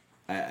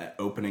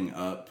opening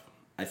up.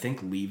 I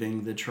think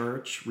leaving the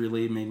church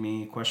really made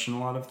me question a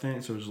lot of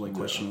things. So it was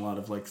question a lot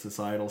of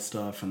societal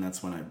stuff, and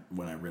that's when I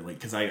really,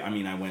 because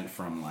I went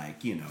from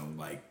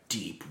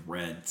deep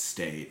red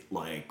state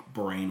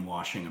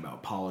brainwashing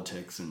about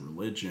politics and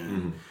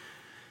religion,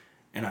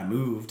 and I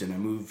moved and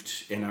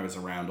I was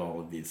around all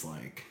of these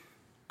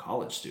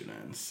college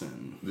students,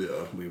 and we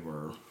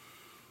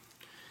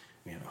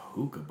had a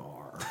hookah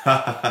bar.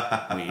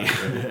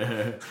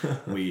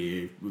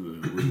 we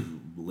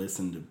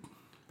listened to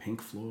Pink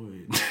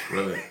Floyd.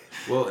 Right.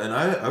 Well, and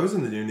I was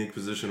in the unique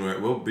position where,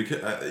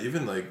 because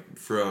even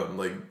from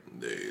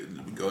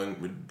going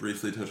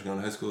briefly touching on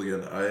high school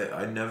again,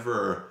 I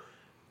never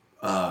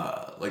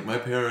my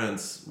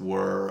parents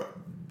were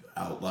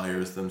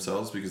outliers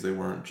themselves because they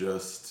weren't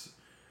just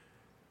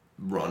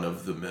run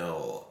of the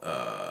mill.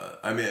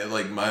 My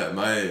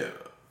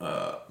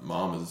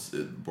mom is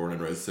born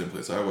and raised the same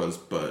place I was,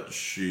 but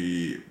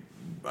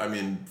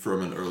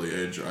from an early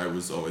age, I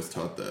was always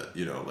taught that,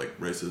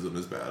 racism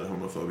is bad,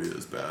 homophobia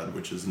is bad,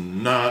 which is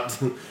not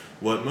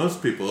what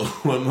most people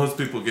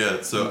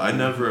get. So I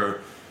never,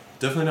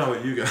 definitely not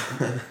what you got,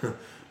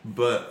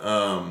 but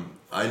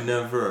I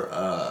never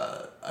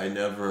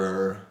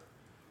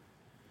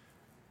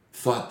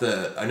thought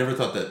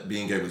that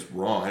being gay was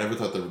wrong. I never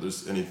thought that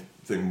there's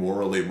anything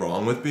morally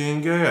wrong with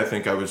being gay. I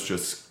think I was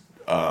just,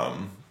 I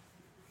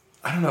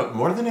don't know,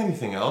 more than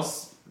anything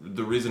else,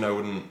 the reason I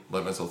wouldn't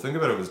let myself think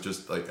about it was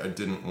just like, I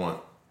didn't want,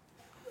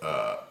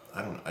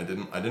 I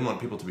didn't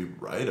want people to be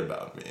right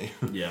about me.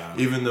 Yeah.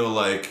 Even though,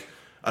 like,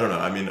 I don't know.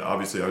 I mean,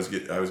 obviously, I was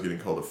getting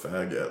called a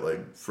faggot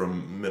like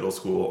from middle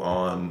school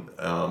on,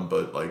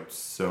 but like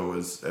so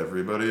was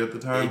everybody at the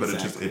time.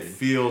 Exactly. But it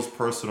feels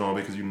personal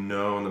because in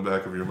the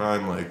back of your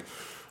mind, like,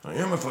 I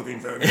am a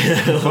fucking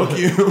faggot. Fuck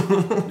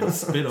you. No,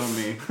 spit on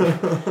me.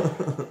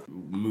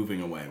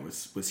 Moving away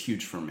was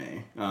huge for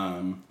me.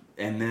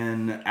 And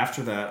then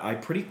after that, I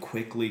pretty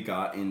quickly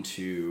got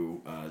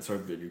into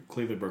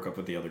Cleveland broke up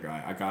with the other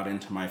guy. I got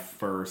into my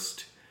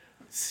first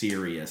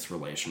serious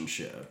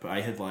relationship.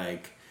 I had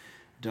like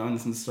done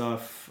some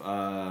stuff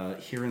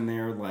here and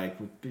there, like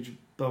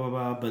blah blah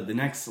blah. But the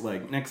next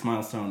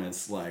milestone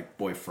is like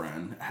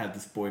boyfriend. I had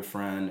this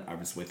boyfriend. I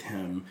was with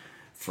him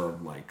for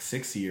like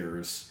 6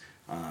 years.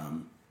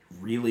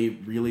 Really,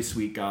 really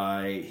sweet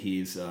guy.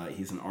 He's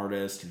an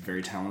artist, a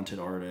very talented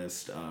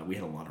artist. We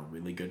had a lot of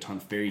really good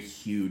times. Very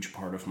huge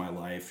part of my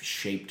life.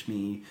 Shaped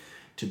me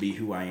to be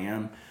who I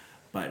am.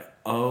 But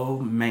oh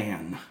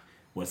man,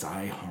 was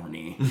I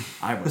horny.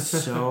 I was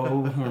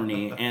so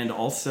horny. And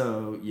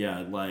also,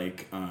 yeah,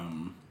 like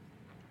in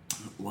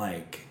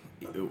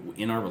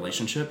our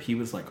relationship, he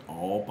was like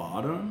all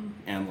bottom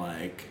and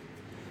like,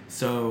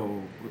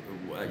 so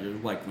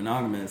like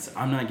monogamous.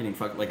 I'm not getting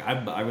fucked. Like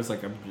I was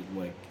like, I'm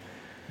like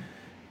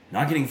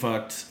not getting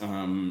fucked,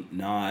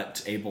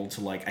 not able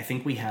to like, I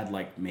think we had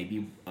like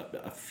maybe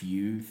a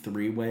few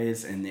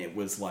 3-ways, and it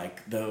was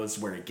like those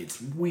where it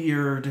gets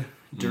weird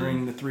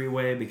during the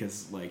 3-way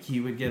because like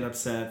he would get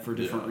upset for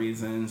different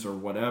reasons or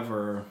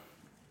whatever.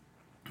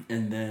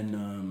 And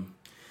then,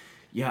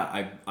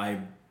 I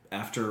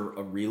after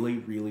a really,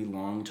 really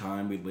long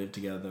time, we lived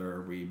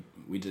together, we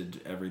did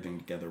everything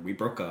together, we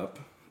broke up,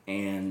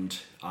 and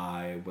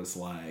I was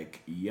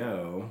like,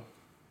 yo,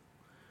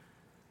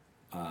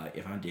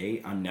 if I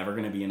date, I'm never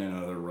going to be in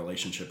another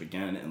relationship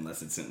again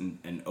unless it's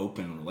an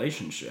open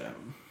relationship.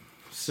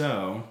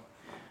 So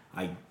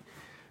I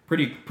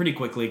pretty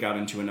quickly got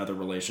into another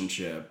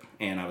relationship,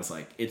 and I was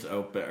like, it's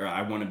open, or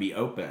I want to be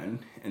open.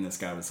 And this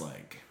guy was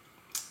like,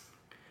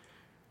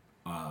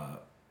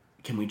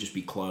 can we just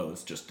be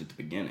closed just at the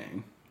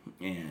beginning?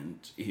 And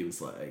he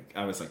was like,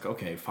 I was like,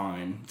 okay,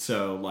 fine.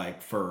 So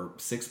like for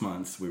 6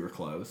 months we were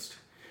closed.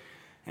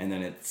 And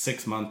then at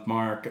 6-month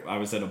mark, I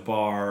was at a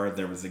bar.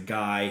 There was a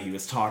guy. He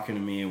was talking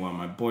to me while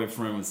my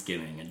boyfriend was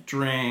getting a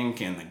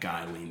drink. And the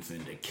guy leans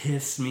in to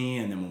kiss me.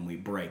 And then when we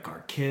break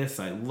our kiss,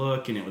 I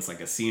look. And it was like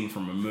a scene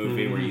from a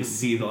movie where you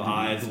see the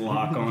eyes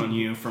lock on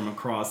you from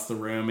across the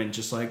room. And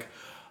just like,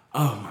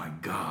 oh my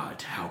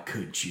God, how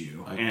could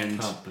you? I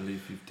can't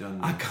believe you've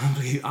done that. I can't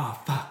believe, oh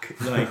fuck.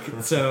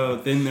 Like, so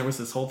then there was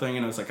this whole thing.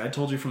 And I was like, I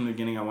told you from the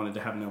beginning I wanted to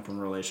have an open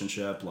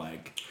relationship.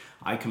 Like,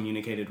 I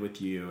communicated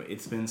with you.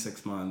 It's been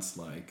 6 months.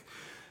 Like,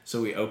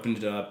 so we opened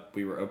it up.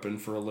 We were open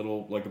for a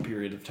little, like a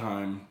period of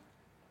time.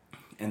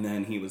 And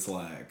then he was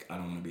like, I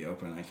don't want to be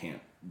open. I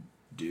can't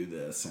do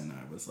this. And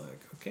I was like,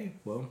 okay,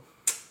 well,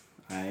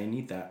 I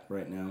need that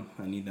right now.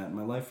 I need that in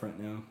my life right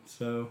now.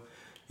 So,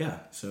 yeah.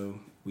 So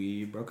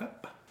we broke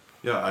up.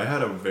 Yeah, I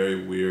had a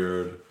very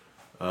weird,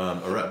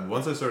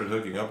 once I started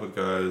hooking up with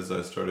guys,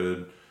 I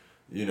started,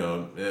 you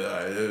know,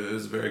 it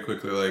was very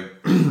quickly like,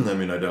 I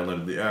mean, I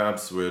downloaded the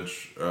apps,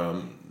 which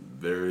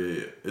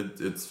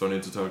it's funny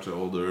to talk to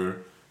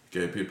older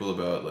gay people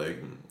about,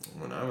 like,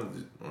 when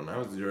I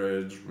was your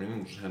age, we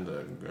just had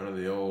to go to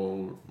the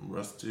old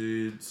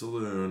rusty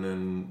saloon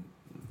and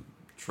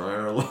try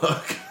our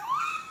luck.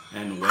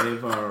 And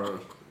wave our...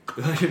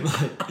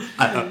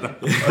 I don't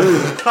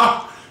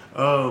know.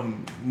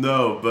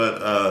 No,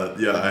 but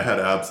yeah, I had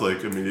apps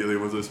like immediately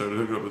once I started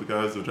hooking up with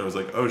guys, which I was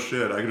like, oh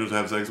shit, I can just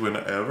have sex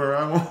whenever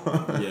I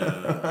want.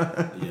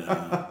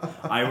 Yeah.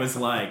 I was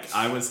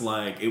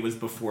like, it was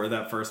before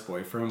that first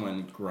boyfriend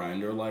when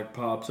Grindr like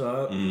popped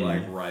up,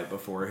 like right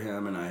before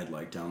him, and I had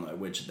like downloaded,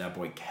 which that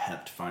boy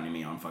kept finding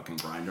me on fucking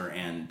Grindr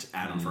and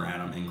Adam for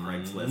Adam and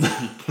Craigslist.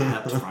 He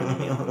kept finding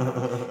me on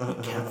them.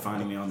 He kept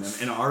finding me on them,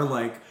 and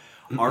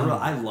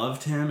I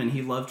loved him and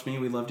he loved me.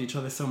 We loved each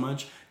other so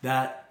much.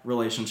 That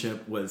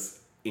relationship was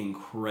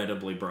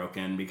incredibly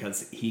broken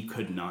because he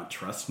could not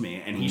trust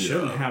me, and he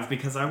shouldn't have,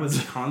 because I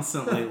was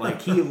constantly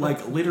like, he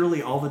like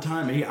literally all the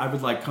time, I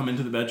would like come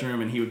into the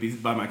bedroom and he would be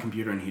by my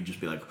computer and he'd just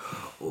be like,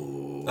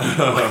 oh,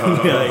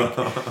 like,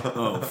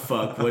 oh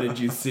fuck, what did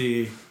you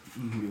see?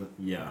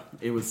 Yeah,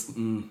 it was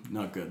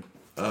not good.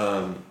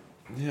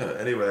 Yeah,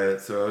 anyway,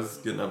 so I was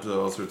getting up to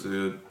all sorts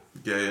of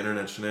gay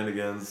internet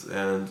shenanigans,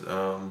 and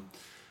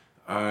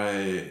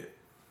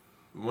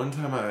one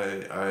time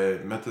I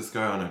met this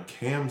guy on a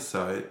cam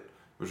site,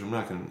 which I'm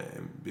not going to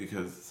name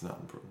because it's not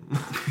important.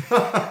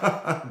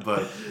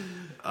 But,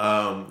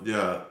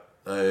 yeah,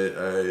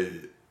 I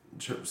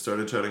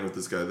started chatting with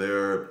this guy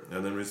there,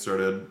 and then that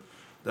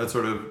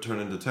sort of turned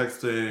into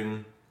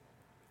texting,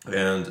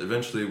 and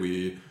eventually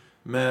we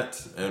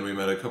met, and we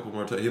met a couple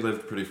more times. He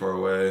lived pretty far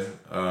away,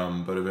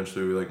 but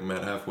eventually we like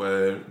met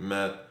halfway,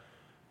 met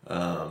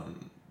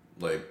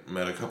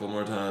a couple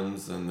more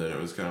times, and then it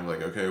was kind of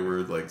like, okay,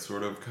 we're like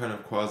sort of kind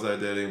of quasi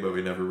dating, but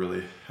we never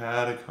really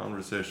had a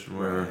conversation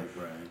where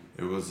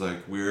it was like,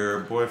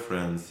 we're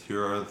boyfriends,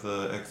 here are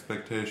the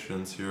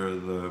expectations, here are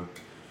the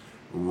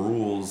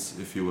rules,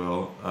 if you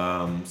will.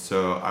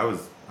 So I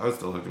was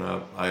still hooking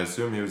up. I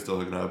assume he was still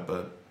hooking up,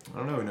 but I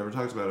don't know, we never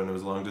talked about it, and it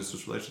was a long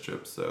distance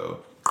relationship,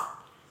 so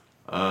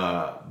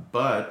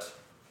but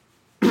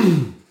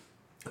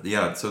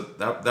yeah, so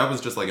that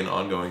was just like an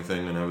ongoing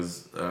thing, and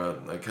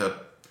I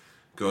kept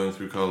going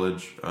through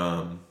college,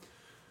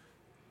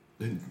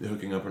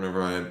 hooking up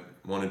whenever I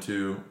wanted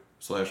to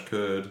 /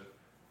 could,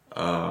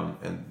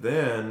 and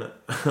then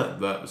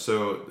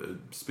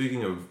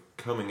speaking of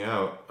coming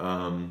out,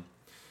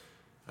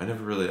 I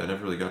never really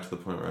got to the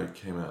point where I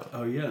came out.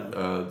 Oh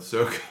yeah.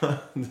 So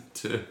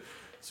to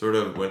sort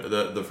of when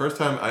the first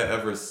time I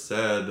ever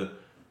said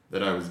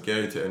that I was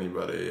gay to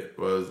anybody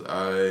was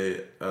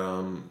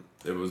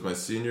it was my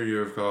senior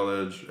year of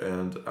college,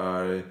 and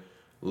I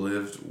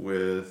lived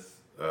with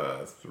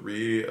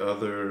 3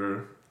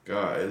 other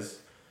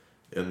guys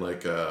in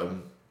like a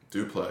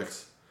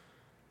duplex,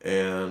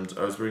 and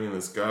I was bringing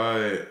this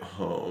guy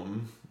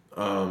home,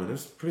 and it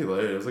was pretty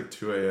late. It was like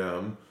 2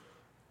 a.m.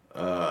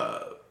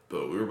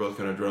 But we were both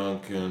kind of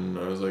drunk, and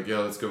I was like, yeah,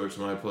 let's go back to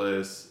my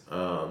place.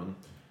 And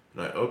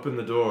I opened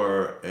the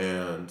door,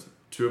 and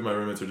 2 of my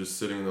roommates are just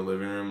sitting in the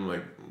living room,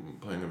 like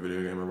playing a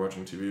video game or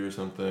watching TV or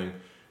something.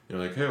 They're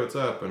like, hey, what's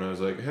up? And I was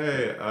like,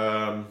 hey,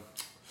 I'm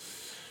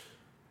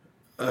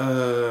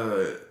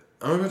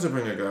about to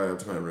bring a guy up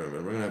to my room,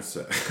 and we're gonna have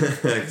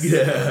sex.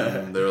 Yeah.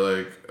 And they're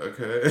like,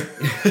 okay.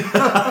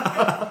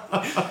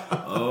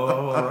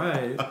 Oh, all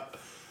right.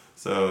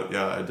 So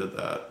yeah, I did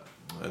that.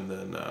 And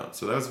then,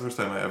 so that was the first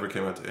time I ever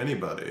came out to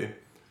anybody.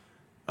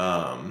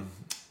 And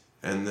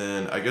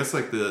then I guess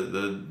like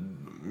the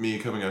me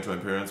coming out to my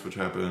parents, which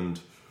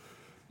happened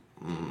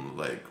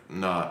like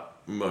not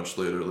much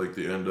later, like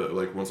the end of,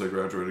 like once I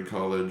graduated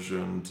college,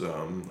 and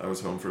I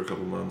was home for a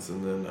couple months,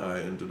 and then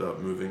I ended up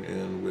moving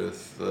in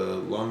with the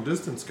long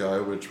distance guy,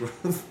 which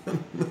was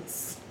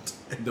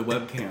the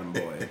webcam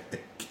boy.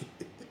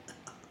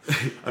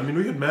 I mean,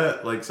 we had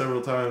met like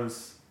several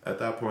times at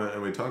that point,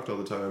 and we talked all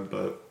the time,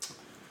 but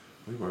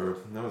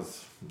that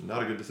was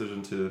not a good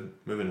decision to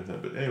move in with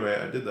him. But anyway,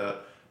 I did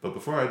that. But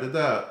before I did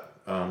that,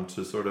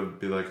 to sort of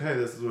be like, hey,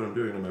 this is what I'm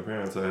doing to my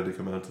parents, I had to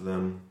come out to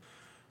them.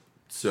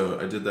 So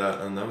I did that,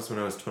 and that was when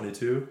I was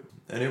 22.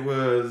 And it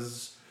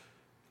was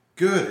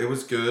good. It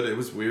was good. It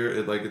was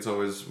weird. It's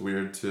always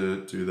weird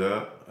to do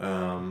that,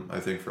 I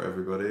think, for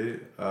everybody.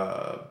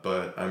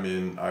 But, I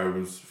mean, I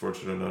was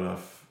fortunate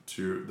enough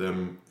to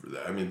them.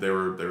 I mean, they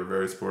were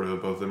very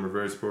supportive. Both of them were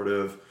very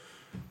supportive.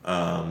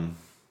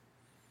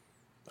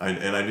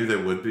 I knew they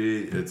would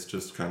be. It's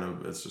just kind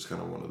of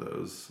one of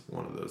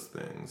those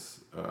things.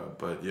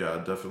 But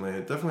yeah,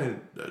 definitely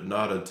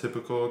not a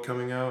typical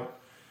coming out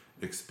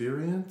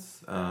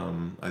experience.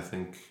 I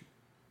think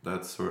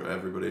that's where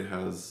everybody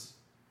has.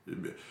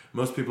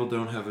 Most people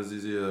don't have as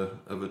easy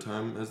of a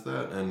time as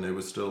that, and it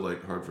was still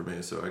like hard for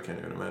me. So I can't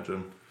even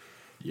imagine.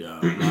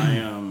 Yeah,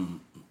 my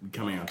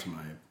coming out to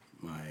my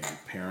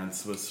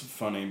parents was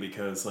funny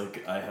because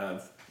like I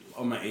have.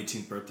 On my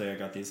 18th birthday, I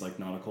got these like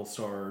nautical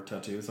star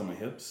tattoos on my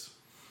hips.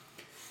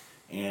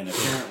 And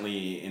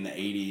apparently in the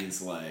 80s,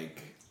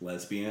 like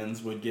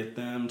lesbians would get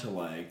them to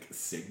like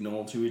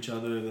signal to each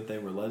other that they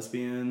were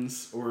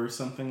lesbians or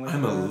something like that.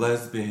 I'm a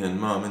lesbian,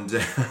 mom and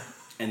dad.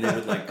 And they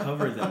would like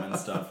cover them and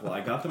stuff. Well,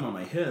 I got them on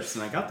my hips,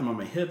 and I got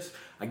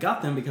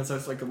them because I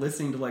was like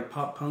listening to like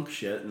pop punk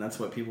shit, and that's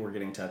what people were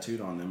getting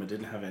tattooed on them. It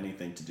didn't have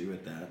anything to do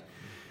with that.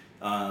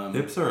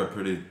 Hips are a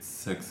pretty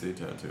sexy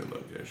tattoo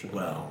location.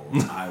 Well,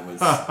 I was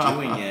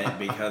doing it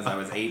because I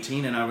was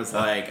 18, and I was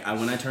like,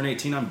 when I turn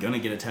 18, I'm gonna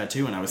get a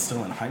tattoo, and I was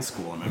still in high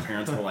school, and my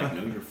parents were like,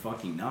 no, you're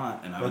fucking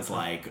not, and I was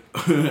like,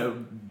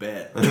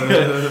 bet.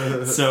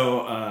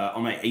 So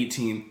on my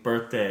 18th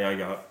birthday, I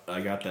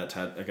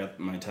got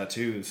my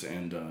tattoos,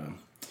 and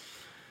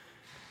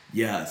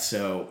yeah,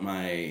 so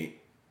my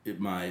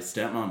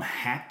stepmom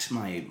hacked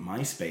my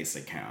MySpace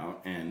account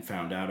and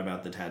found out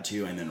about the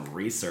tattoo, and then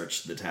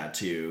researched the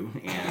tattoo,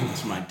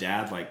 and my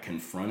dad like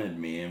confronted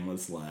me and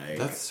was like,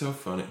 that's so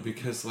funny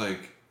because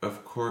like,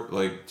 of course,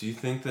 like, do you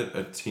think that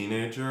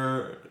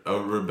a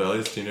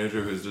rebellious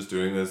teenager who's just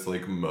doing this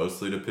like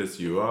mostly to piss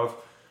you off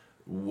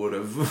would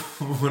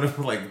have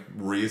like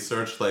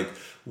researched like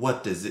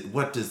what does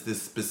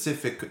this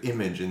specific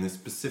image in this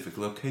specific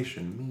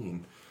location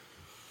mean?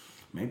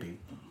 Maybe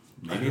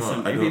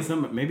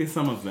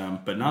some of them,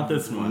 but not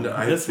this one.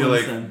 I feel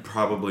like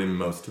probably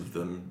most of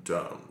them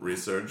don't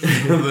research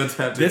the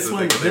tattoos.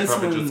 They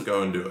probably just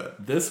go and do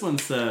it. This one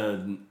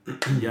said,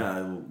 yeah,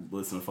 I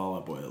listen to Fall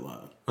Out Boy a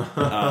lot.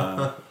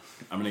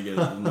 I'm going to get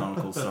a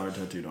nautical star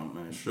tattooed on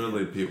my...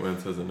 Surely Pete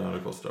Wentz has a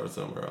nautical star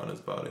somewhere on his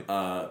body.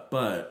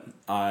 But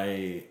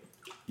I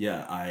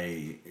yeah,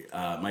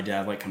 my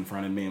dad like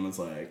confronted me and was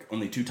like,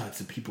 only two types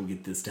of people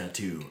get this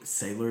tattoo: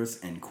 sailors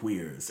and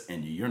queers,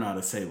 and you're not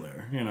a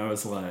sailor. You know,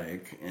 it's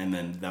like, and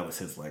then that was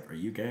his like, are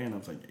you gay? And I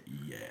was like,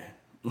 yeah.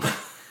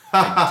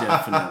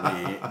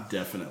 I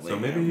definitely. So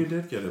maybe you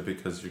did get it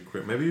because you're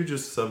queer. Maybe you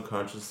just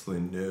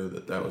subconsciously knew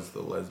that was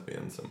the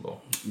lesbian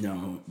symbol.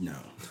 No,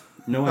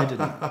 I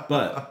didn't.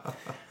 But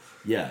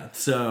yeah,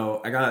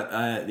 so I got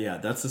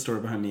that's the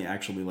story behind me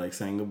actually like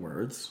saying the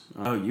words.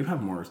 Oh, you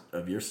have more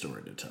of your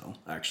story to tell,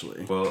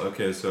 actually. Well,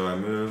 okay, so I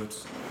moved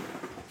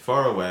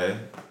far away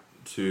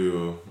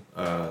to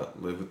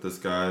live with this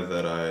guy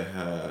that I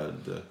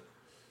had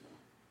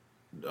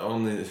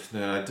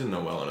I didn't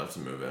know well enough to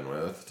move in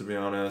with, to be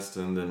honest,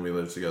 and then we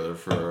lived together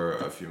for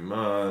a few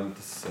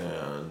months,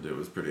 and it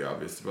was pretty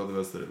obvious to both of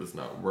us that it was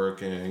not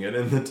working, and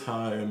in the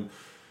time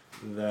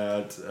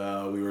that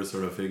we were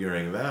sort of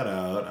figuring that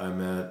out, I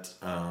met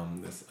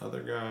this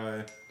other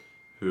guy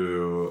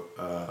who,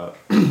 I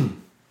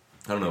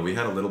don't know, we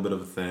had a little bit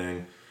of a thing,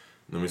 and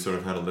then we sort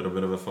of had a little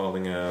bit of a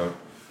falling out,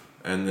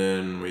 and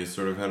then we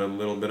sort of had a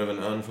little bit of an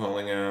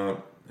unfalling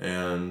out,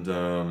 and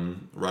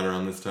right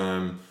around this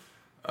time,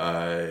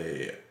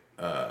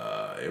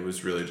 it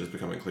was really just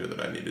becoming clear that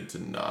I needed to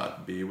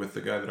not be with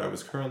the guy that I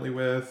was currently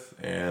with,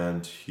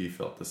 and he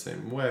felt the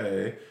same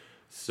way.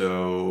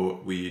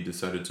 So we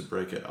decided to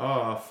break it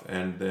off,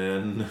 and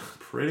then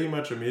pretty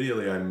much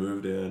immediately I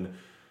moved in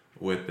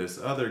with this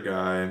other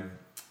guy.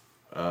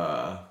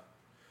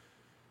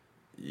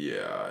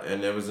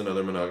 And it was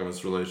another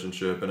monogamous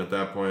relationship, and at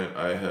that point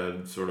I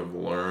had sort of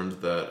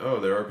learned that,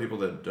 there are people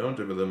that don't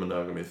do the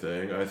monogamy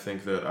thing. I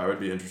think that I would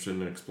be interested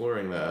in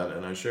exploring that,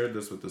 and I shared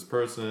this with this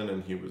person,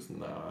 and he was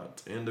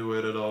not into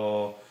it at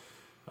all.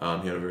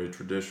 He had a very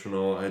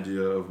traditional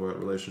idea of what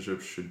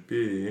relationships should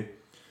be.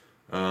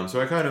 So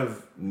I kind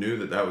of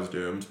knew that was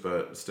doomed,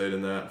 but stayed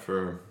in that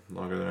for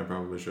longer than I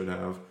probably should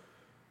have.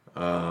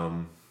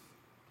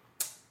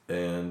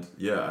 And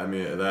yeah, I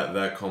mean,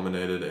 that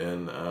culminated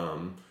in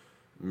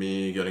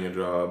me getting a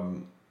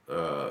job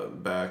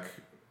back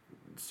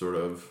sort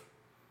of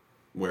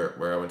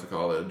where I went to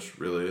college,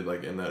 really,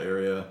 like in that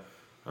area.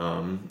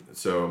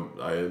 So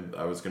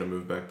I was going to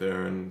move back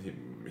there,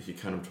 and he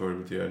kind of toyed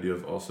with the idea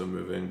of also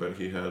moving, but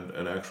he had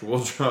an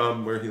actual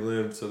job where he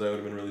lived, so that would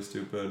have been really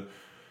stupid.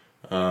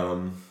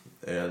 That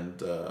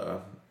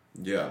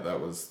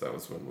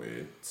was when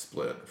we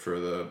split for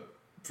the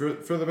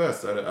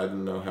best. I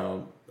didn't know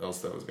how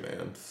else that was going to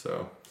end,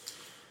 so.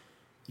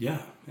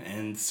 Yeah,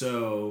 and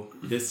so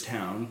this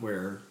town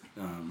where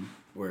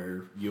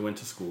you went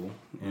to school,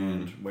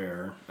 and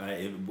where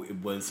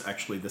it was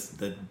actually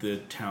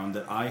the town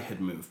that I had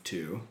moved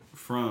to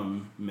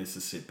from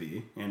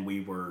Mississippi, and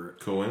we were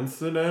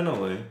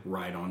coincidentally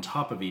right on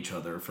top of each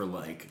other for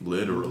like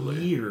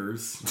literally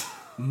years.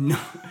 No,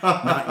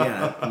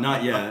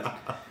 not yet.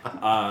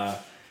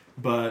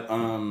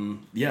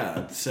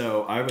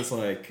 So I was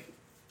like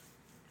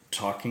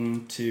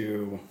talking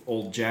to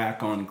old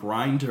Jack on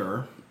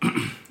Grindr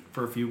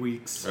for a few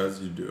weeks.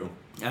 As you do.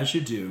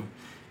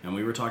 And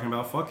we were talking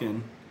about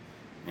fucking,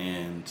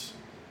 and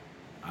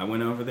I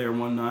went over there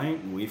one night,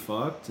 and we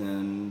fucked,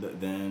 and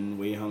then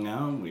we hung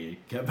out, and we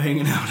kept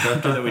hanging out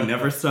after that. We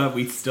never stopped.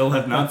 We still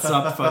have not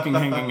stopped fucking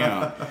hanging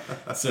out.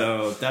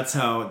 So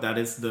that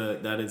is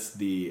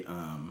the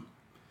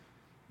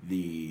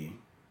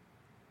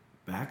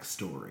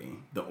backstory,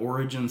 the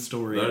origin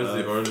story. That is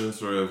the origin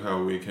story of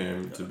how we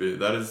came to be.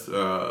 That is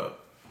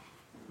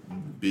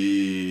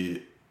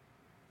BTJ.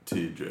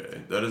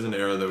 That is an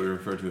era that we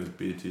refer to as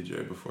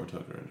BTJ, before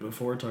Tucker and Jack.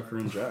 Before Tucker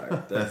and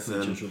Jack. That's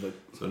the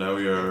So now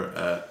we are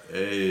at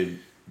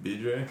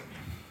ABJ?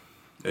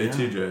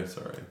 ATJ,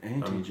 sorry.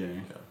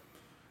 ATJ.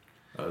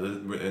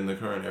 In the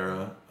current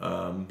era.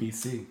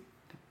 BC,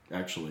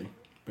 actually.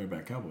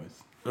 Bareback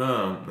Cowboys.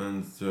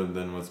 And so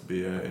then what's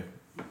BA?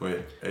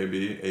 Wait,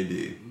 AB?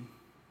 AD.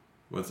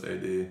 What's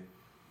AD?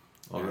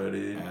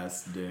 Already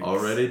ass dicks.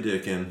 Already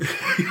dicking.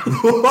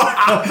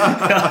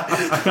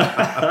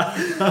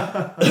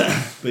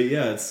 But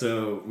yeah,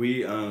 so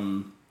we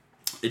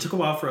it took a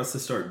while for us to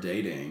start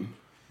dating.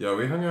 Yeah,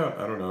 we hung out,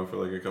 I don't know, for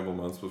like a couple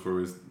months before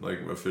we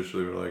like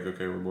officially were like,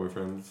 okay, we're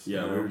boyfriends.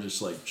 Yeah, we were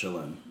just like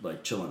chilling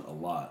a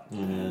lot.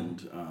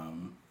 And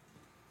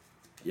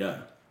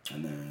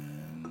and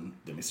then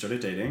we started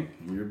dating,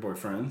 and we were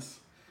boyfriends.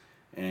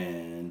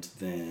 And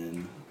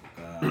then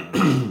I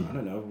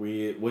don't know,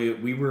 we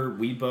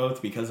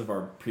both, because of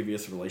our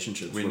previous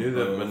relationships, we knew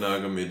that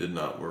monogamy did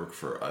not work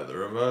for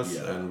either of us,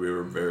 and we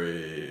were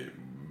very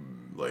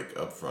like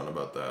upfront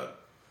about that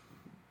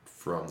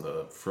from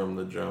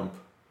the jump.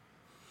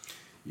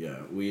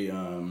 Yeah, we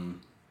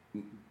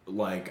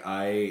like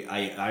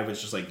I was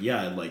just like,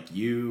 yeah, like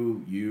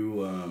you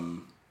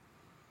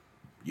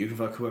can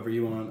fuck whoever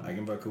you want, I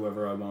can fuck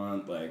whoever I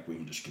want, like we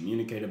can just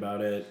communicate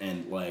about it,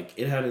 and like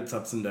it had its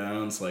ups and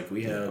downs, like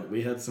we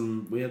had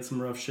some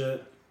rough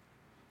shit,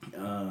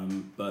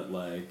 but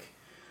like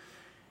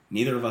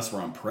neither of us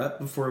were on prep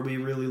before we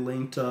really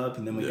linked up,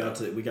 and then we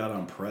got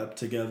on prep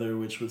together,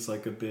 which was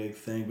like a big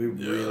thing. We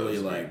really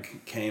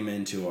like came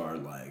into our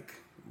like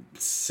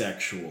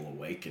sexual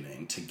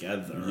awakening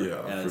together.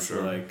 Yeah, as for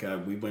sure. like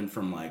we went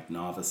from like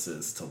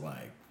novices to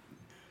like,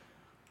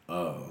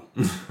 oh,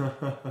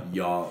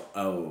 y'all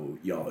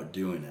are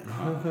doing it,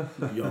 huh?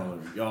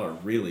 y'all are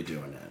really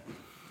doing it.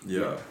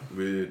 Yeah,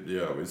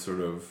 we sort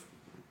of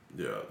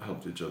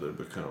helped each other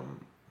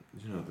become,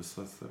 the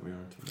sluts that we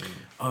are today.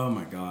 Oh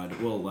my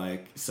god. Well,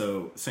 like,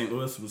 so St.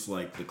 Louis was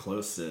like the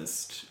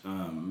closest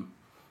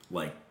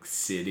like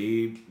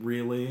city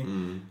really.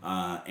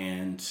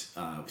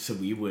 So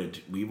we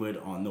would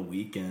on the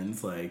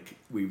weekends, like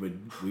we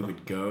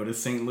would go to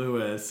St.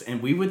 Louis,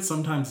 and we would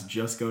sometimes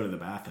just go to the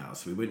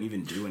bathhouse. We wouldn't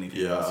even do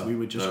anything else. We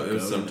would just it go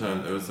was to the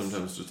sometimes it was bathhouse.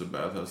 sometimes just a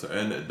bathhouse,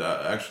 and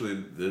that actually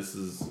this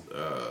is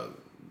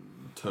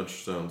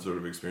touchstone sort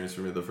of experience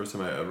for me. The first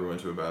time I ever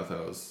went to a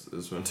bathhouse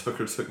is when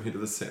Tucker took me to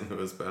the St.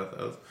 Louis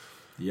bathhouse.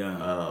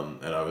 Yeah.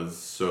 And I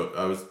was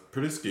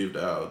pretty skeeved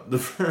out the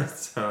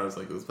first time. I was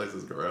like, this place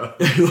is gross.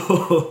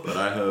 But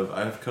I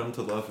have come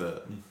to love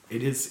it.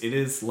 It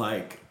is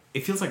like,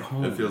 it feels like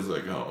home. It feels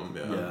like home,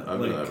 yeah. I've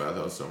been to that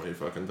bathhouse so many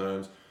fucking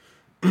times.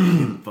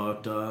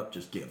 Fucked up,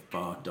 just get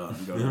fucked up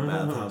and go to the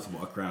bathhouse,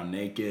 walk around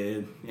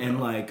naked. And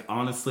like,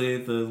 honestly,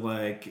 the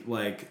like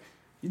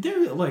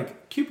there,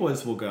 like, cute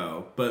boys will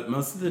go, but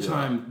most of the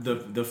time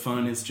the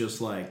fun is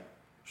just like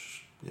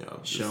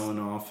showing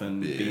off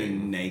and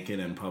being naked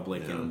in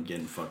public and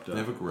getting fucked up.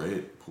 They have a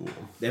great pool.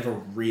 They have a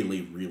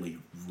really, really,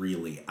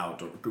 really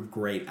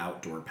great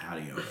outdoor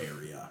patio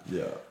area.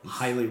 Yeah.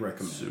 Highly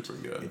recommend. Super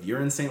good. If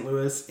you're in St.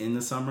 Louis in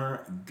the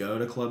summer, go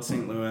to Club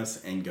St.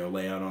 Louis and go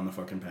lay out on the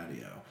fucking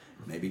patio.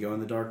 Maybe go in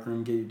the dark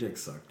room, get your dick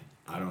sucked.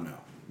 I don't know.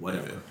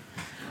 Whatever.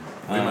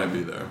 We might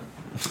be there.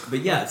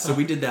 But yeah, so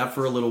we did that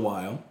for a little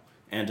while.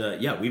 And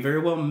we very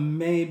well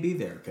may be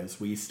there because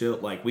we still,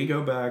 like, we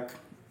go back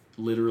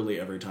literally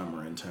every time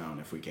we're in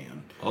town if we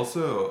can.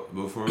 Also,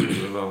 before we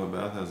move off of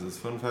bathhouses,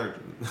 fun fact,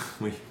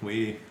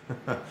 we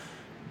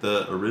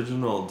the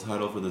original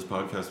title for this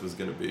podcast was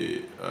going to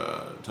be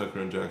Tucker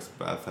and Jack's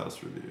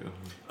Bathhouse Review.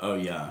 Oh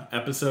yeah,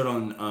 episode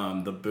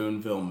on the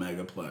Boonville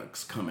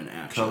Megaplex coming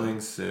at you. Coming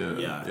soon.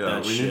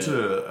 Yeah.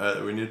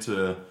 We need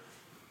to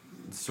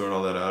sort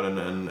all that out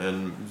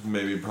and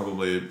maybe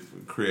probably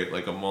create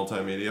like a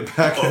multimedia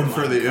packet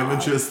for the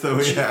images that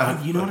we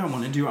have. You know what I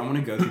want to do? I want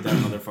to go through that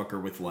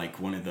motherfucker with like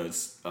one of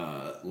those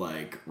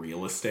like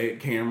real estate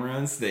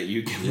cameras that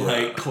you can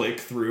like click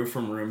through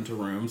from room to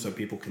room so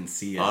people can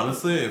see it.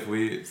 Honestly, if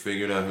we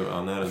figured out who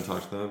owned that and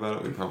talked to them about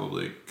it, we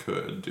probably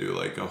could do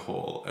like a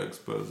whole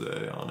expose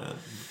on it,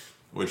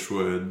 which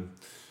would,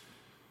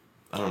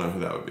 I don't know who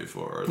that would be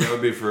for. That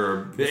would be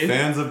for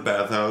fans of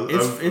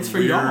bathhouses. It's for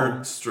weird,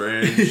 y'all.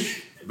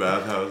 Strange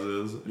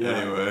bathhouses. Yeah.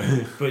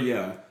 Anyway. But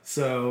yeah,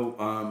 so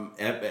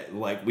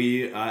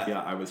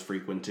I was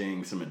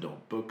frequenting some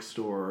adult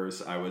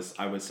bookstores. I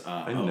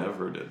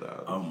never did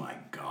that. Oh my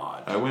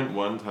god. I went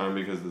one time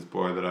because this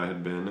boy that I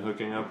had been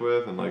hooking up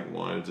with and like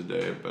wanted to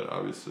date, but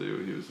obviously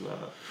he was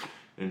not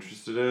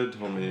interested in,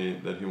 told me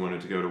that he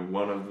wanted to go to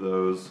one of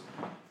those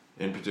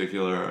in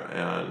particular,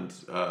 and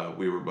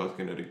we were both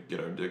going to get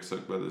our dick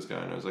sucked by this guy,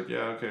 and I was like,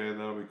 yeah, okay,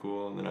 that'll be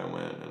cool, and then I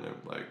went, and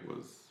it like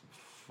was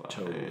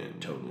fine.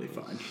 Totally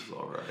fine. It was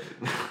alright.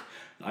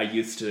 I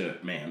used to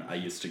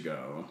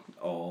go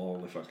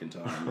all the fucking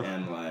time,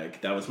 and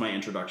like that was my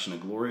introduction to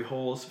glory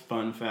holes.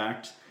 Fun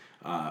fact,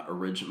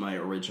 my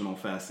original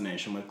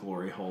fascination with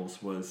glory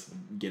holes was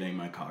getting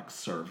my cock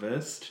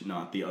serviced,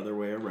 not the other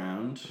way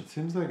around. It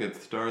seems like it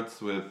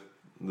starts with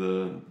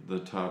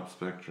the top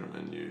spectrum,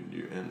 and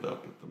you end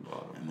up at the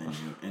bottom,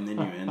 and then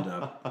you end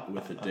up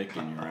with a dick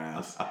in your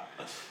ass.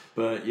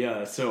 But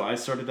yeah, so I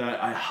started that.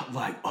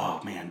 Oh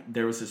man,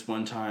 there was this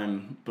one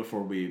time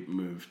before we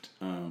moved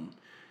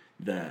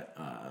that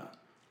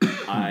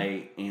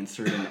I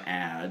answered an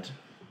ad.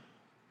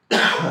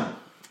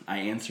 I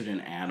answered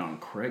an ad on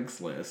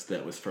Craigslist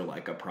that was for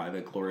like a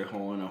private glory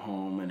hole in a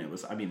home, and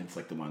it's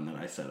like the one that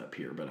I set up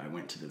here, but I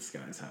went to this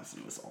guy's house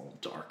and it was all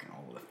dark and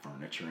all of the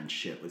furniture and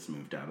shit was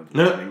moved out of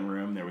the living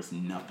room. There was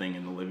nothing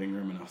in the living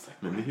room, and I was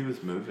like, maybe he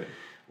was moving.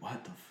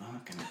 What the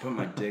fuck? And I put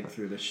my dick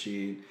through the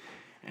sheet,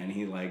 and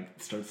he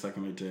like starts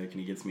sucking my dick, and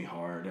he gets me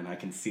hard, and I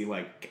can see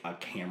like a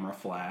camera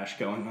flash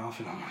going off,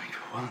 and I'm like,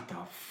 what the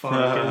fuck?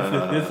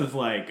 And this is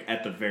like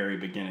at the very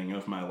beginning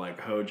of my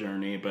like hoe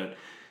journey, but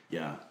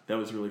yeah, that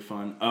was really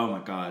fun. Oh my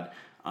god.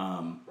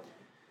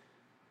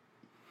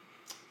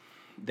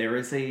 There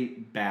is a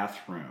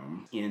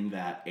bathroom in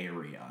that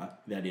area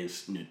that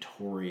is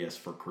notorious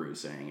for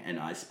cruising, and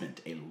I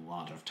spent a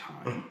lot of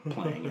time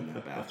playing in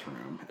that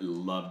bathroom. I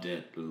loved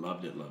it.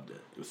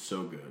 It was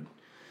so good.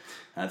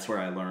 That's where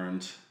I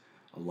learned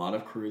a lot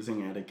of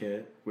cruising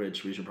etiquette,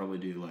 which we should probably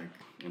do like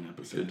an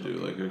episode. We could do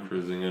like a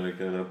cruising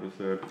etiquette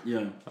episode.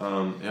 Yeah.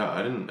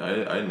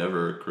 I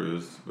never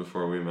cruised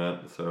before we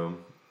met, so.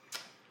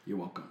 You're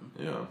welcome.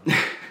 Yeah.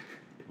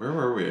 Where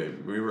were we?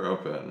 We were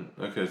open.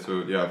 Okay,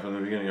 so yeah, from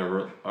the beginning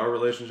of our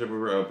relationship, we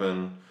were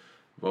open.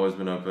 We've always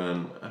been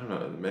open. I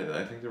don't know.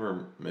 I think there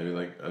were maybe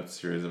like a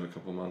series of a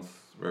couple months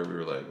where we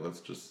were like,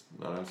 let's just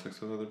not have sex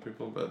with other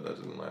people, but that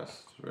didn't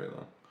last very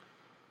long.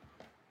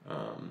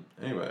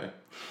 Anyway,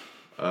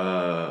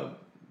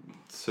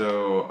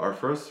 our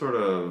first sort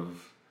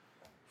of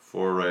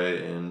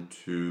foray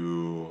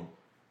into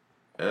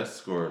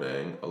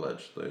escorting,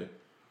 allegedly,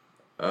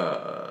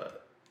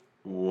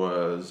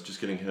 was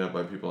just getting hit up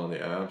by people on the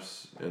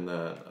apps in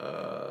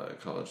that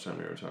college time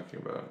we were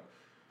talking about,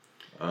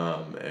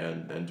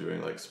 and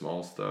doing like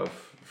small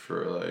stuff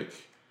for like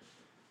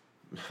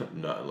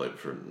not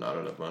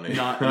enough money,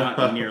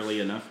 not nearly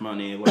enough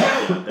money.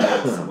 Like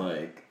there was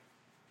like,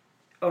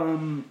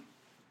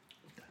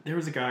 there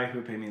was a guy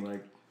who paid me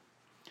like.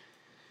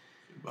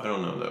 I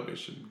don't know that we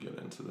should get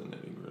into the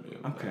nitty-gritty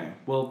of Okay. that.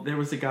 Well, there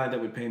was a guy that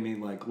would pay me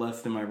like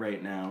less than my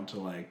rate now to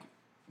like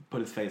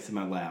put his face in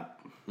my lap.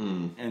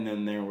 And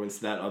then there was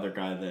that other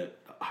guy that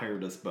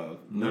hired us both.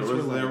 There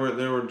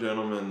were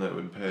gentlemen that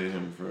would pay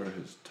him for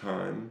his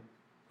time.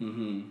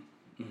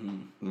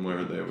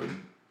 Where they would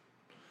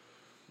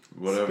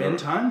spend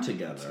time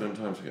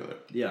together.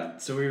 Yeah.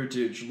 So we were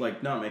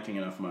like not making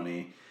enough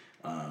money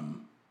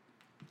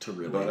to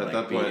really. But at like,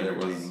 that be point,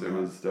 entertaining. it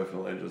was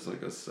definitely just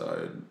like a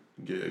side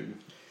gig.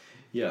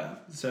 Yeah.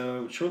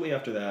 So shortly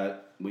after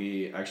that,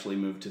 we actually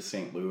moved to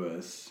St.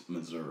 Louis,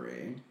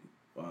 Missouri,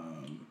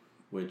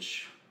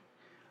 which,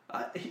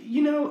 I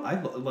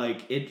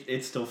like it.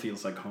 It still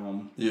feels like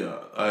home. Yeah,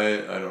 I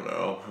don't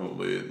know.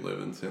 Probably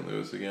live in St.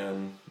 Louis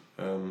again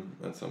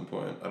at some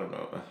point. I don't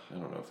know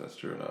if that's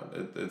true or not.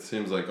 It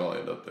seems like I'll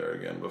end up there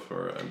again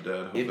before I'm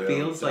dead. Hopefully It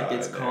feels like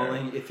it's there.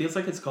 calling. It feels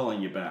like it's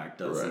calling you back,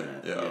 doesn't Right.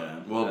 it? Yeah.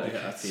 Well, I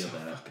it's feel so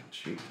that. fucking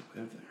cheap to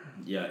live there.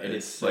 Yeah,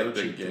 It's so like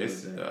the cheap to gay.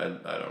 live there.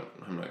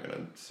 I'm not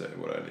gonna say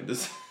what I need to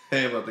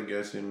say about the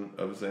gay scene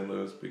of St.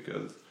 Louis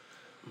because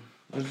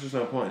there's just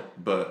no point.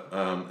 But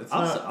it's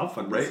I'll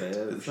fucking great. say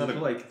it.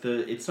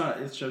 It's not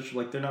It's just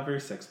like they're not very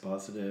sex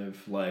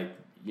positive. Like,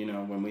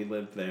 when we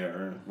lived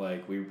there,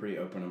 like we were pretty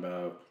open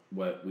about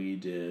what we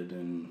did,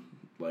 and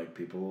like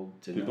people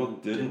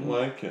didn't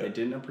like it. They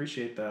didn't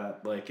appreciate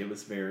that. Like it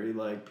was very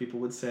like people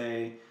would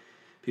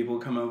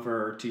come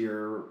over to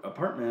your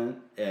apartment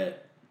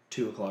at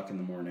 2:00 in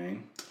the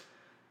morning.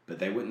 But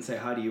they wouldn't say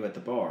hi to you at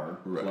the bar.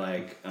 Right.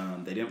 Like,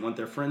 they didn't want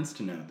their friends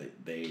to know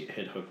that they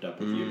had hooked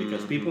up with you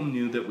because people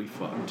knew that we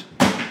fucked.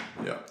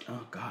 Yeah.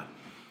 Oh God.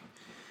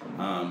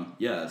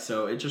 Yeah.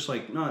 So it's just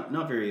like not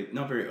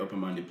very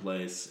open-minded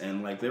place,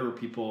 and like there were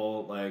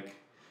people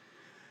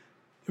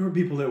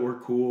that were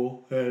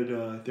cool,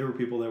 and there were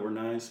people that were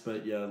nice,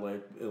 but yeah,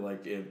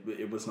 like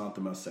it was not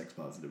the most sex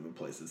positive of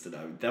places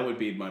that would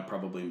be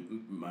probably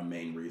my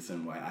main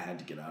reason why I had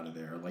to get out of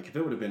there. Like if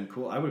it would have been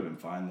cool, I would have been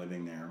fine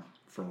living there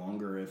for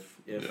longer if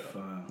the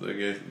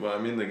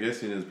gay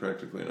scene is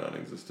practically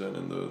non-existent,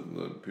 and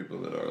the people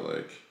that are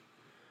like,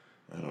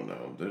 I don't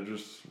know,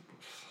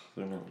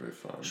 they're not very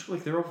fun.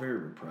 Like they're all very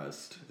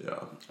repressed.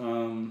 Yeah.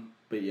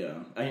 But yeah,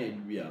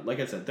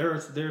 like I said,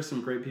 there's some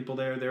great people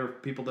there. There are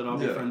people that I'll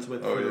be friends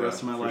with for the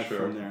rest of my life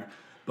from there.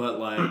 But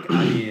like,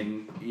 I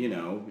mean,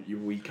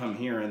 we come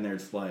here and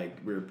there's like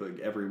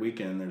every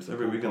weekend there's a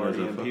pool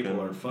party and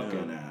people are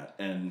fucking at,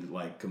 and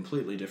like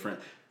completely different,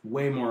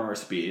 way more our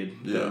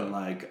speed than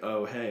like,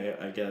 oh hey,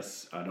 I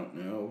guess I don't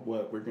know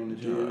what we're gonna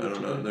do. I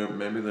don't know.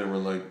 Maybe there were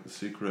like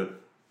secret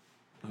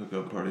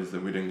hookup parties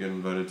that we didn't get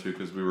invited to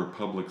because we were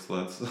public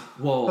sluts.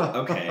 Well,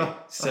 okay.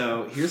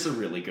 So here's a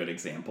really good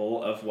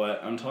example of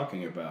what I'm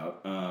talking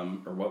about,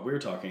 or what we're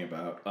talking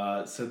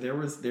about. So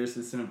there's this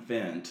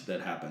event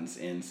that happens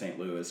in St.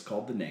 Louis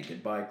called the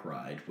Naked Bike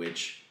Ride,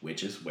 which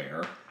is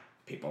where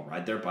people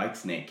ride their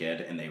bikes naked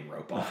and they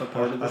rope off a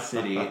part of the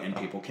city and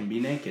people can be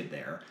naked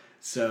there.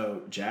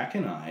 So Jack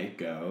and I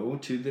go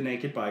to the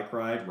Naked Bike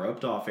Ride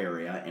roped off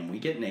area and we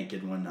get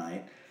naked one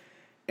night.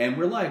 And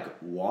we're like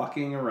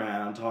walking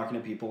around talking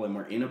to people, and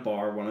we're in a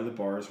bar, one of the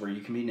bars where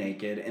you can be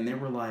naked, and there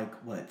were like,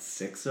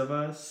 6 of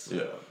us?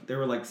 Yeah. There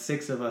were like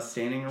 6 of us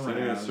standing around.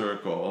 Sitting in a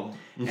circle.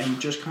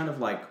 And just kind of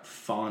like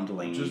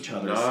fondling each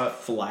other's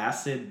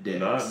flaccid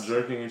dicks. Not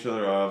jerking each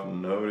other off,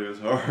 nobody was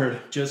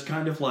hard. Just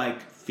kind of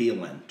like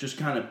feeling, just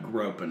kind of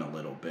groping a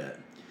little bit.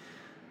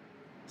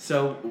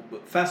 So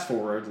fast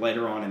forward,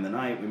 later on in the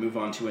night, we move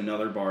on to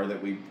another bar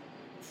that we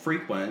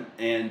frequent,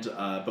 and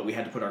but we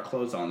had to put our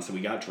clothes on, so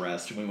we got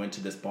dressed and we went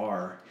to this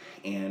bar,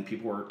 and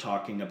people were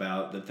talking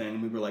about the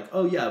thing. We were like,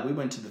 oh yeah, we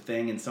went to the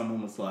thing, and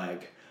someone was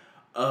like,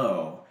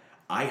 oh,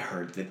 I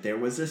heard that there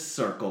was a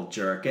circle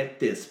jerk at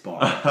this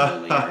bar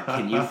earlier.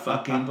 Can you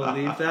fucking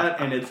believe that?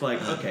 And it's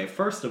like, okay,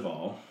 first of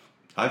all,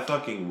 I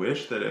fucking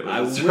wish that it was.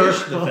 I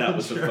wish that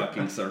was a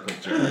fucking circle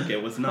jerk.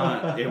 It was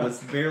not. It was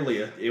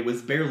barely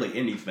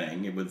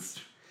anything. It was.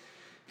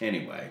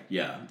 Anyway,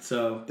 yeah.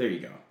 So there you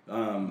go.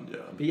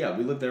 But yeah,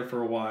 we lived there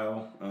for a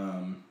while,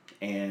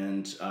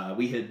 and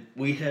we had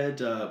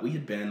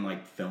been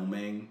like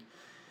filming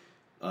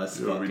us.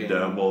 Yeah, we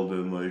dabbled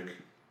in like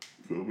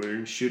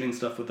filming, shooting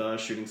stuff with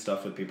us, shooting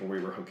stuff with people we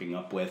were hooking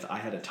up with. I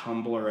had a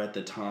Tumblr at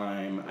the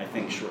time. I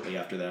think shortly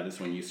after that is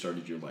when you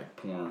started your like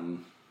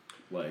porn.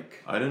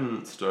 Like I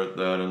didn't start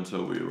that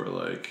until we were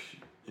like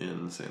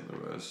in St.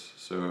 Louis.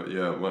 So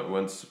yeah,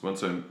 once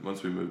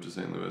we moved to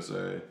St. Louis,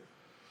 I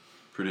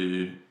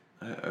pretty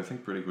I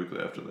think pretty quickly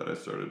after that I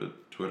started a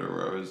Twitter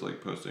where I was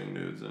like posting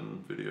nudes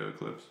and video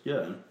clips.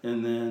 Yeah,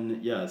 and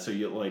then so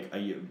you like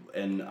I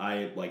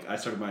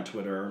started my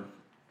Twitter.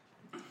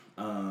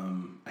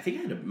 I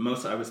think I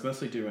was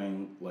mostly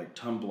doing like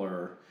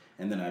Tumblr,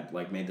 and then I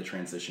like made the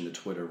transition to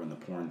Twitter when the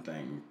porn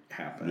thing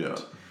happened. Yeah.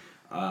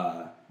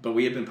 But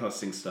we had been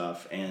posting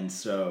stuff, and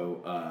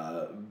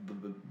so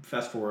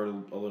fast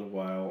forward a little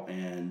while,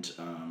 and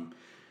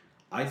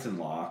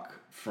Eisenloch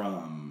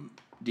from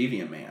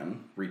Deviant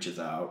Man reaches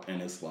out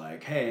and is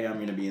like, "Hey, I'm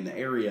going to be in the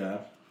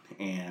area,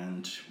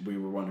 and we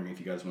were wondering if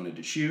you guys wanted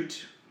to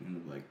shoot."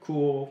 And we're like,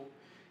 "Cool,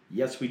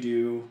 yes we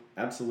do,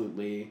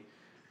 absolutely."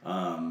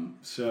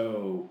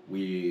 So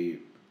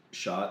we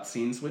shot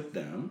scenes with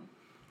them,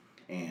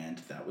 and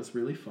that was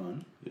really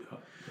fun. Yeah,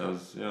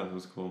 that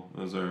was cool.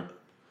 It was.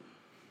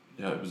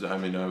 I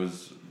mean, I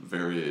was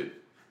very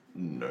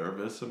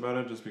nervous about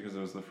it just because it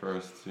was the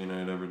first scene I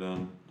had ever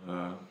done.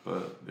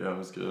 But yeah, it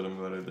was good. I'm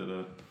glad I did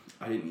it.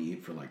 I didn't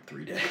eat for like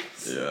 3 days.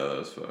 Yeah, that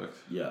was fucked.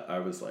 Yeah, I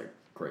was like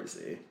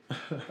crazy.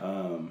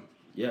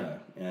 Yeah,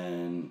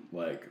 and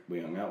like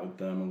we hung out with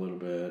them a little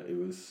bit. It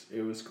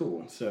was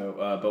cool. So,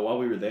 but while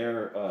we were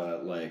there,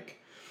 like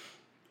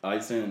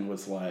Eisen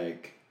was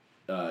like,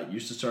 "You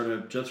should start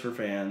a Just for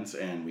Fans,"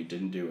 and we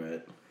didn't do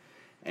it.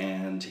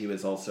 And he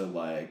was also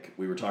like,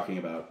 we were talking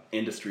about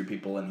industry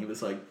people, and he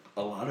was like,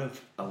 a lot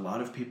of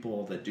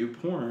people that do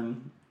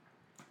porn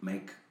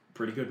make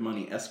pretty good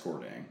money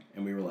escorting,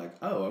 and we were like,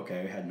 oh, okay,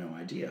 I had no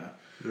idea.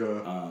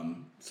 Yeah.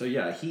 So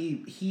yeah,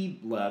 he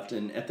left,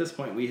 and at this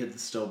point we had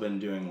still been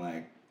doing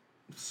like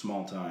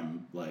small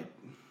time like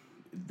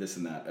this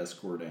and that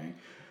escorting,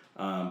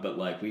 but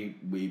like we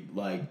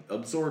like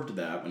absorbed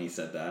that when he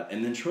said that,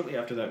 and then shortly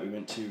after that we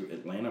went to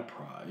Atlanta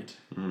Pride.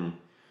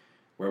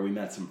 Where we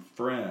met some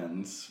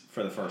friends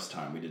for the first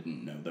time. We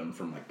didn't know them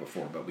from like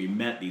before, but we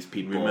met these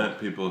people. We met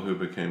people who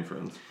became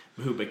friends.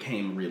 Who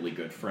became really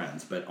good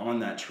friends. But on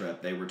that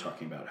trip, they were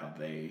talking about how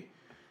they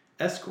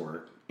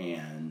escort,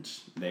 and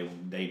they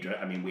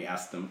I mean, we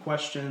asked them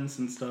questions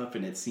and stuff,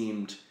 and it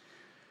seemed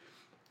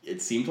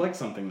like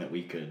something that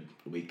we could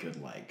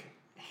like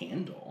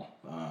handle.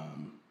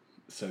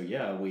 So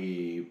yeah,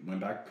 we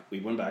went back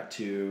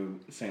to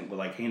St.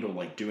 like handle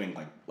like doing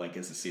like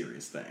as a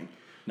serious thing.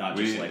 Not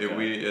just it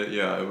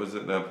was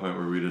at that point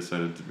where we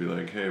decided to be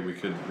like, hey, we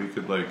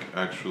could like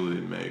actually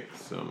make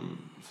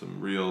some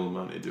real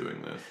money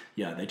doing this.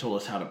 Yeah, they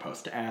told us how to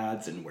post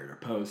ads and where to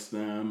post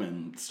them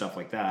and stuff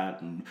like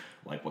that, and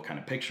like what kind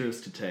of pictures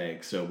to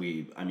take. So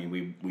we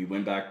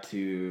went back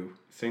to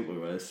St.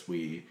 Louis.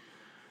 We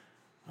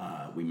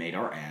made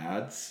our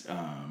ads.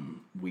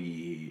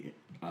 We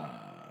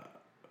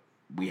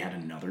had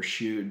another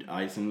shoot.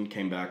 Eisen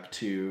came back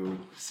to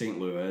St.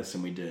 Louis,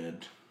 and we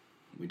did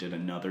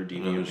another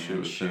Deviant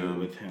Man shoot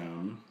with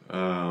him.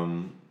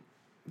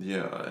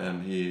 Yeah,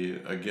 and he,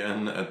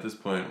 again, at this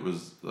point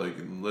was like,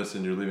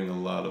 listen, you're leaving a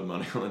lot of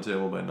money on the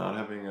table by not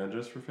having a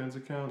Just for Fans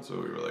account, so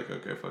we were like,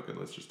 okay, fuck it,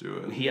 let's just do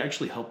it. He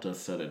actually helped us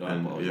set it up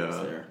while he was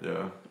there.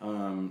 Yeah.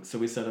 So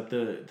we set up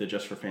the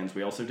Just for Fans.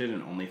 We also did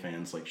an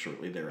OnlyFans, like,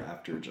 shortly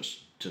thereafter,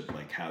 just to,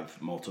 like,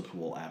 have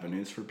multiple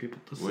avenues for people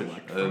to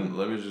select from. And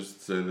let me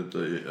just say that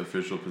the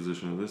official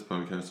position of this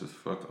podcast is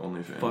fuck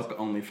OnlyFans. Fuck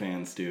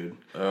OnlyFans, dude.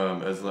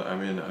 I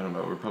mean, I don't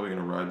know, we're probably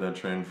gonna ride that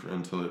train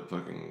until it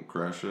fucking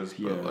crashes,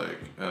 but, like,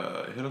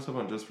 hit us up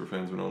on Just for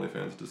Fans when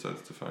OnlyFans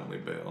decides to finally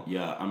bail.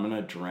 Yeah, I'm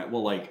gonna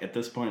well, like, at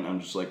this point, I'm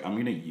just like, I'm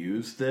gonna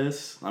use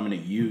this. I'm gonna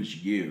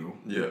use you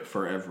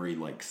for every,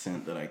 like,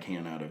 cent that I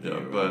can out of you.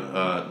 Yeah,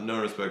 but no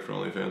respect for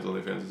OnlyFans.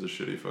 OnlyFans is a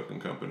shitty fucking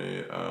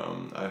company.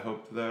 I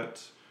hope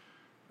that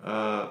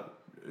a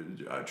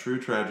true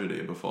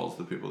tragedy befalls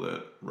the people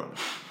that run it.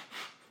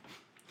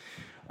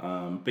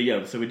 But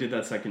yeah, so we did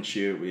that second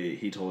shoot.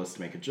 He told us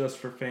to make it Just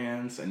for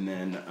Fans, and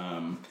then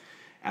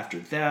after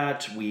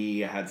that, we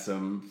had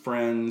some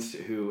friends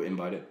who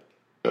invited.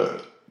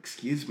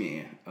 Excuse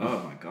me. Oh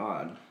my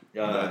god.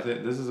 I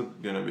think this is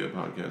going to be a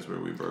podcast where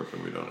we burp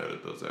and we don't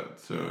edit those out.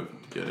 So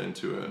get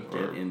into it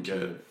or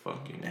get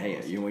fucking. Hey,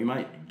 we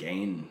might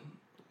gain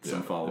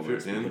some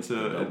followers. If you're into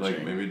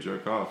like maybe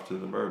jerk off to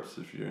the burps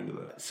if you're into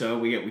that. So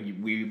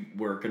we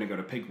were going to go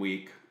to Pig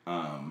Week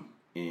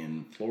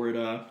in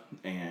Florida,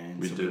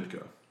 and we did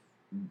go.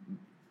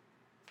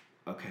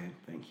 Okay,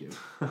 thank you.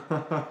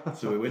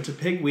 So we went to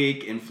Pig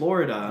Week in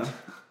Florida,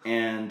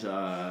 and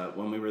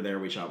when we were there,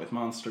 we shot with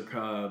Monster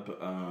Cub.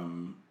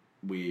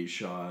 You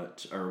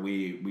shot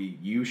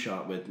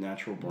with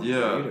Natural Born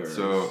Breeders. Yeah,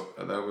 so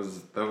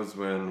that was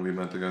when we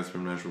met the guys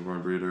from Natural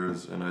Born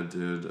Breeders, and I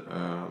did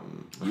the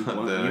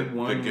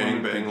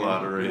gangbang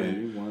lottery. Yeah,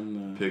 you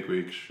won the Pig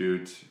Week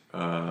shoot,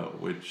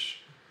 which.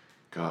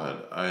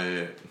 God,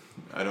 I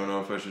don't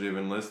know if I should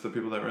even list the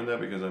people that were in that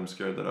because I'm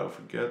scared that I'll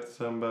forget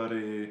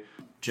somebody.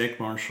 Jake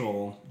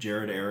Marshall,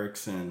 Jared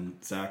Erickson,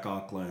 Zach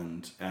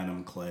Auckland,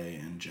 Adam Clay,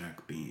 and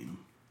Jack Beam.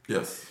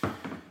 Yes,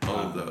 all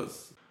of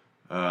those.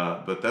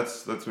 But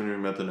that's when we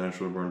met the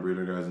Natural Born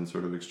Breeder guys and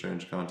sort of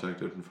exchanged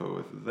contact info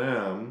with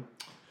them,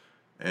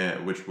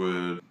 which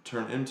would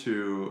turn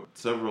into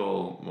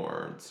several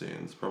more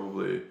scenes,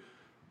 probably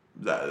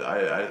that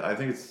I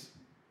think it's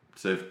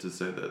safe to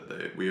say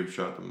that we have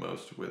shot the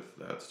most with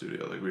that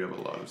studio. Like, we have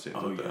a lot of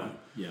scenes with them.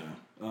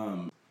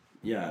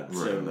 Yeah, Right,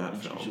 so in that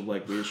film.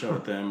 like we shot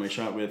with them. We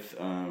shot with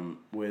the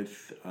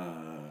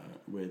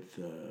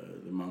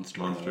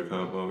Monster Monster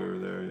Cup while we were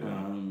there.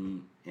 Yeah.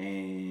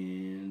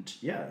 And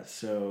yeah,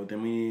 so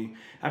then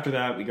after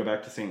that we go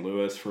back to St.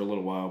 Louis for a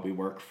little while. We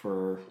work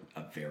for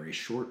a very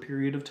short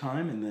period of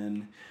time, and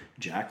then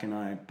Jack and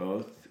I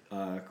both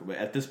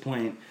at this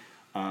point.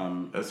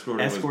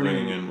 Escorting was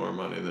bringing in more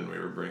money than we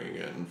were bringing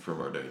in from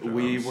our day jobs. It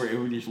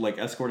was like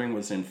escorting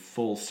was in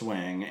full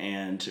swing,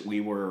 and we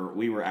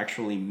were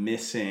actually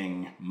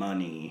missing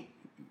money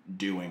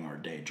doing our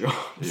day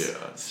jobs.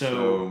 Yeah.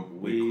 So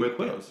we quit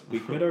those. We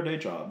quit our day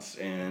jobs,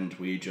 and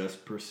we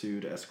just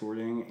pursued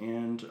escorting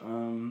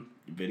and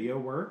video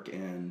work,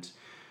 and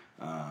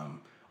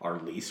our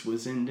lease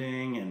was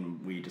ending,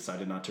 and we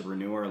decided not to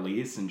renew our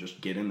lease and just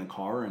get in the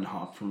car and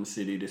hop from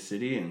city to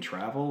city and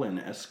travel and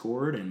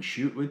escort and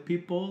shoot with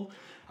people.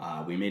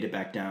 We made it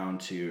back down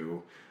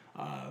to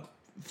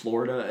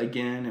Florida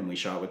again, and we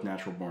shot with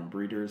Natural Born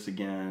Breeders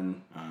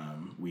again.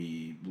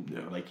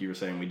 Like you were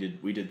saying,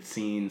 we did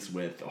scenes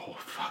with a whole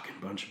fucking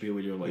bunch of people.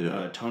 We did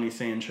like Tony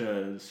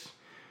Sanchez,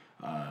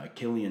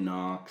 Killian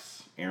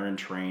Knox, Aaron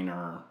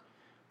Trainer,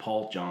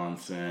 Paul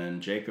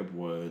Johnson, Jacob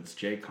Woods,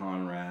 Jay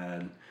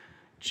Conrad,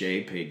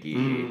 Jay Piggy,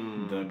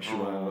 the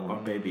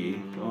Chihuahua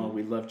baby. Oh,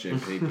 we love Jay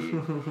Piggy.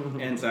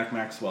 And Zach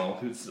Maxwell,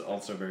 who's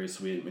also very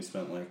sweet. We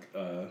spent like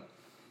a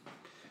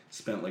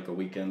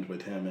weekend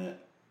with him at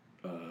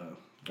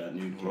that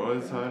new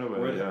Roy's Hideaway.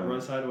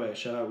 Roy's Hideaway.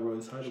 Shout out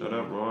Roy's Hideaway. Shout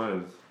out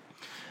Roy's.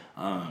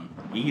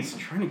 He's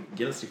trying to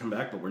get us to come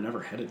back, but we're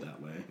never headed that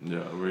way.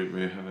 Yeah,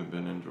 we haven't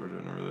been in Georgia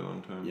in a really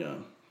long time. Yeah,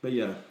 but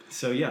yeah.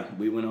 So yeah,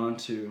 we went on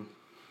to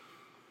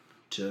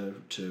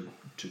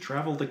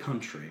travel the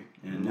country,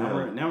 and now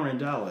we're in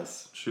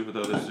Dallas. Shoot with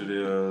other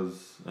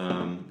studios,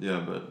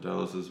 but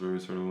Dallas is where we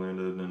sort of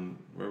landed and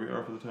where we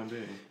are for the time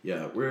being.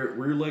 Yeah,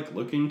 we're like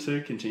looking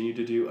to continue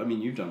to do. I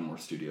mean, you've done more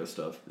studio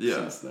stuff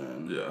since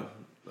then. Yeah,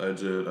 I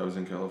did. I was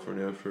in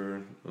California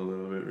for a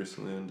little bit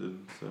recently and did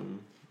some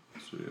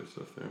studio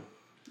stuff there.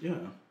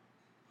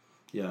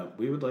 Yeah,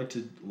 we would like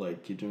to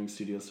like keep doing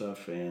studio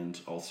stuff, and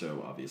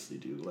also obviously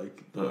do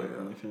like the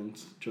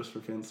OnlyFans Just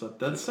for Fans stuff.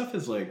 That stuff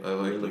is like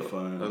really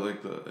fun. I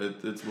like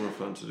it's more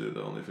fun to do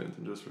the OnlyFans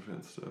and Just for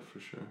Fans stuff for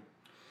sure.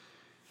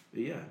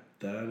 But yeah,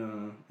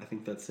 that I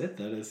think that's it.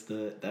 That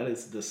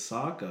is the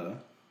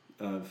saga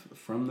of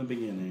from the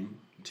beginning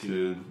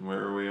to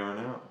where we are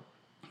now.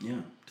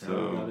 Yeah,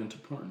 how we got into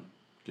porn.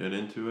 Get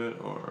into it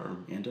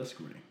and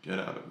escorting. Get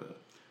out of it.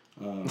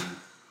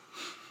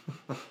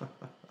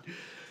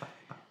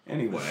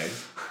 Anyway,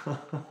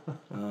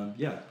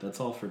 that's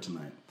all for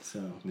tonight.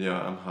 So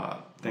yeah, I'm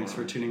hot. Thanks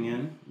for tuning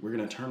in. We're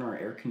gonna turn our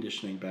air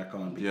conditioning back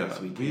on because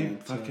we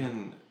can't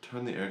fucking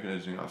turn the air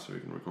conditioning off so we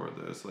can record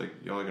this. Like,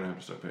 y'all are gonna have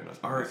to start paying us.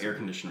 Our air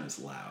conditioner is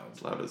loud.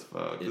 It's loud as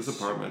fuck. This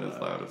apartment is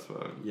loud as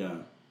fuck. Yeah.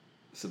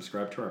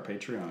 Subscribe to our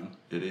Patreon.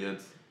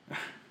 Idiots.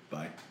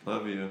 Bye.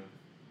 Love you.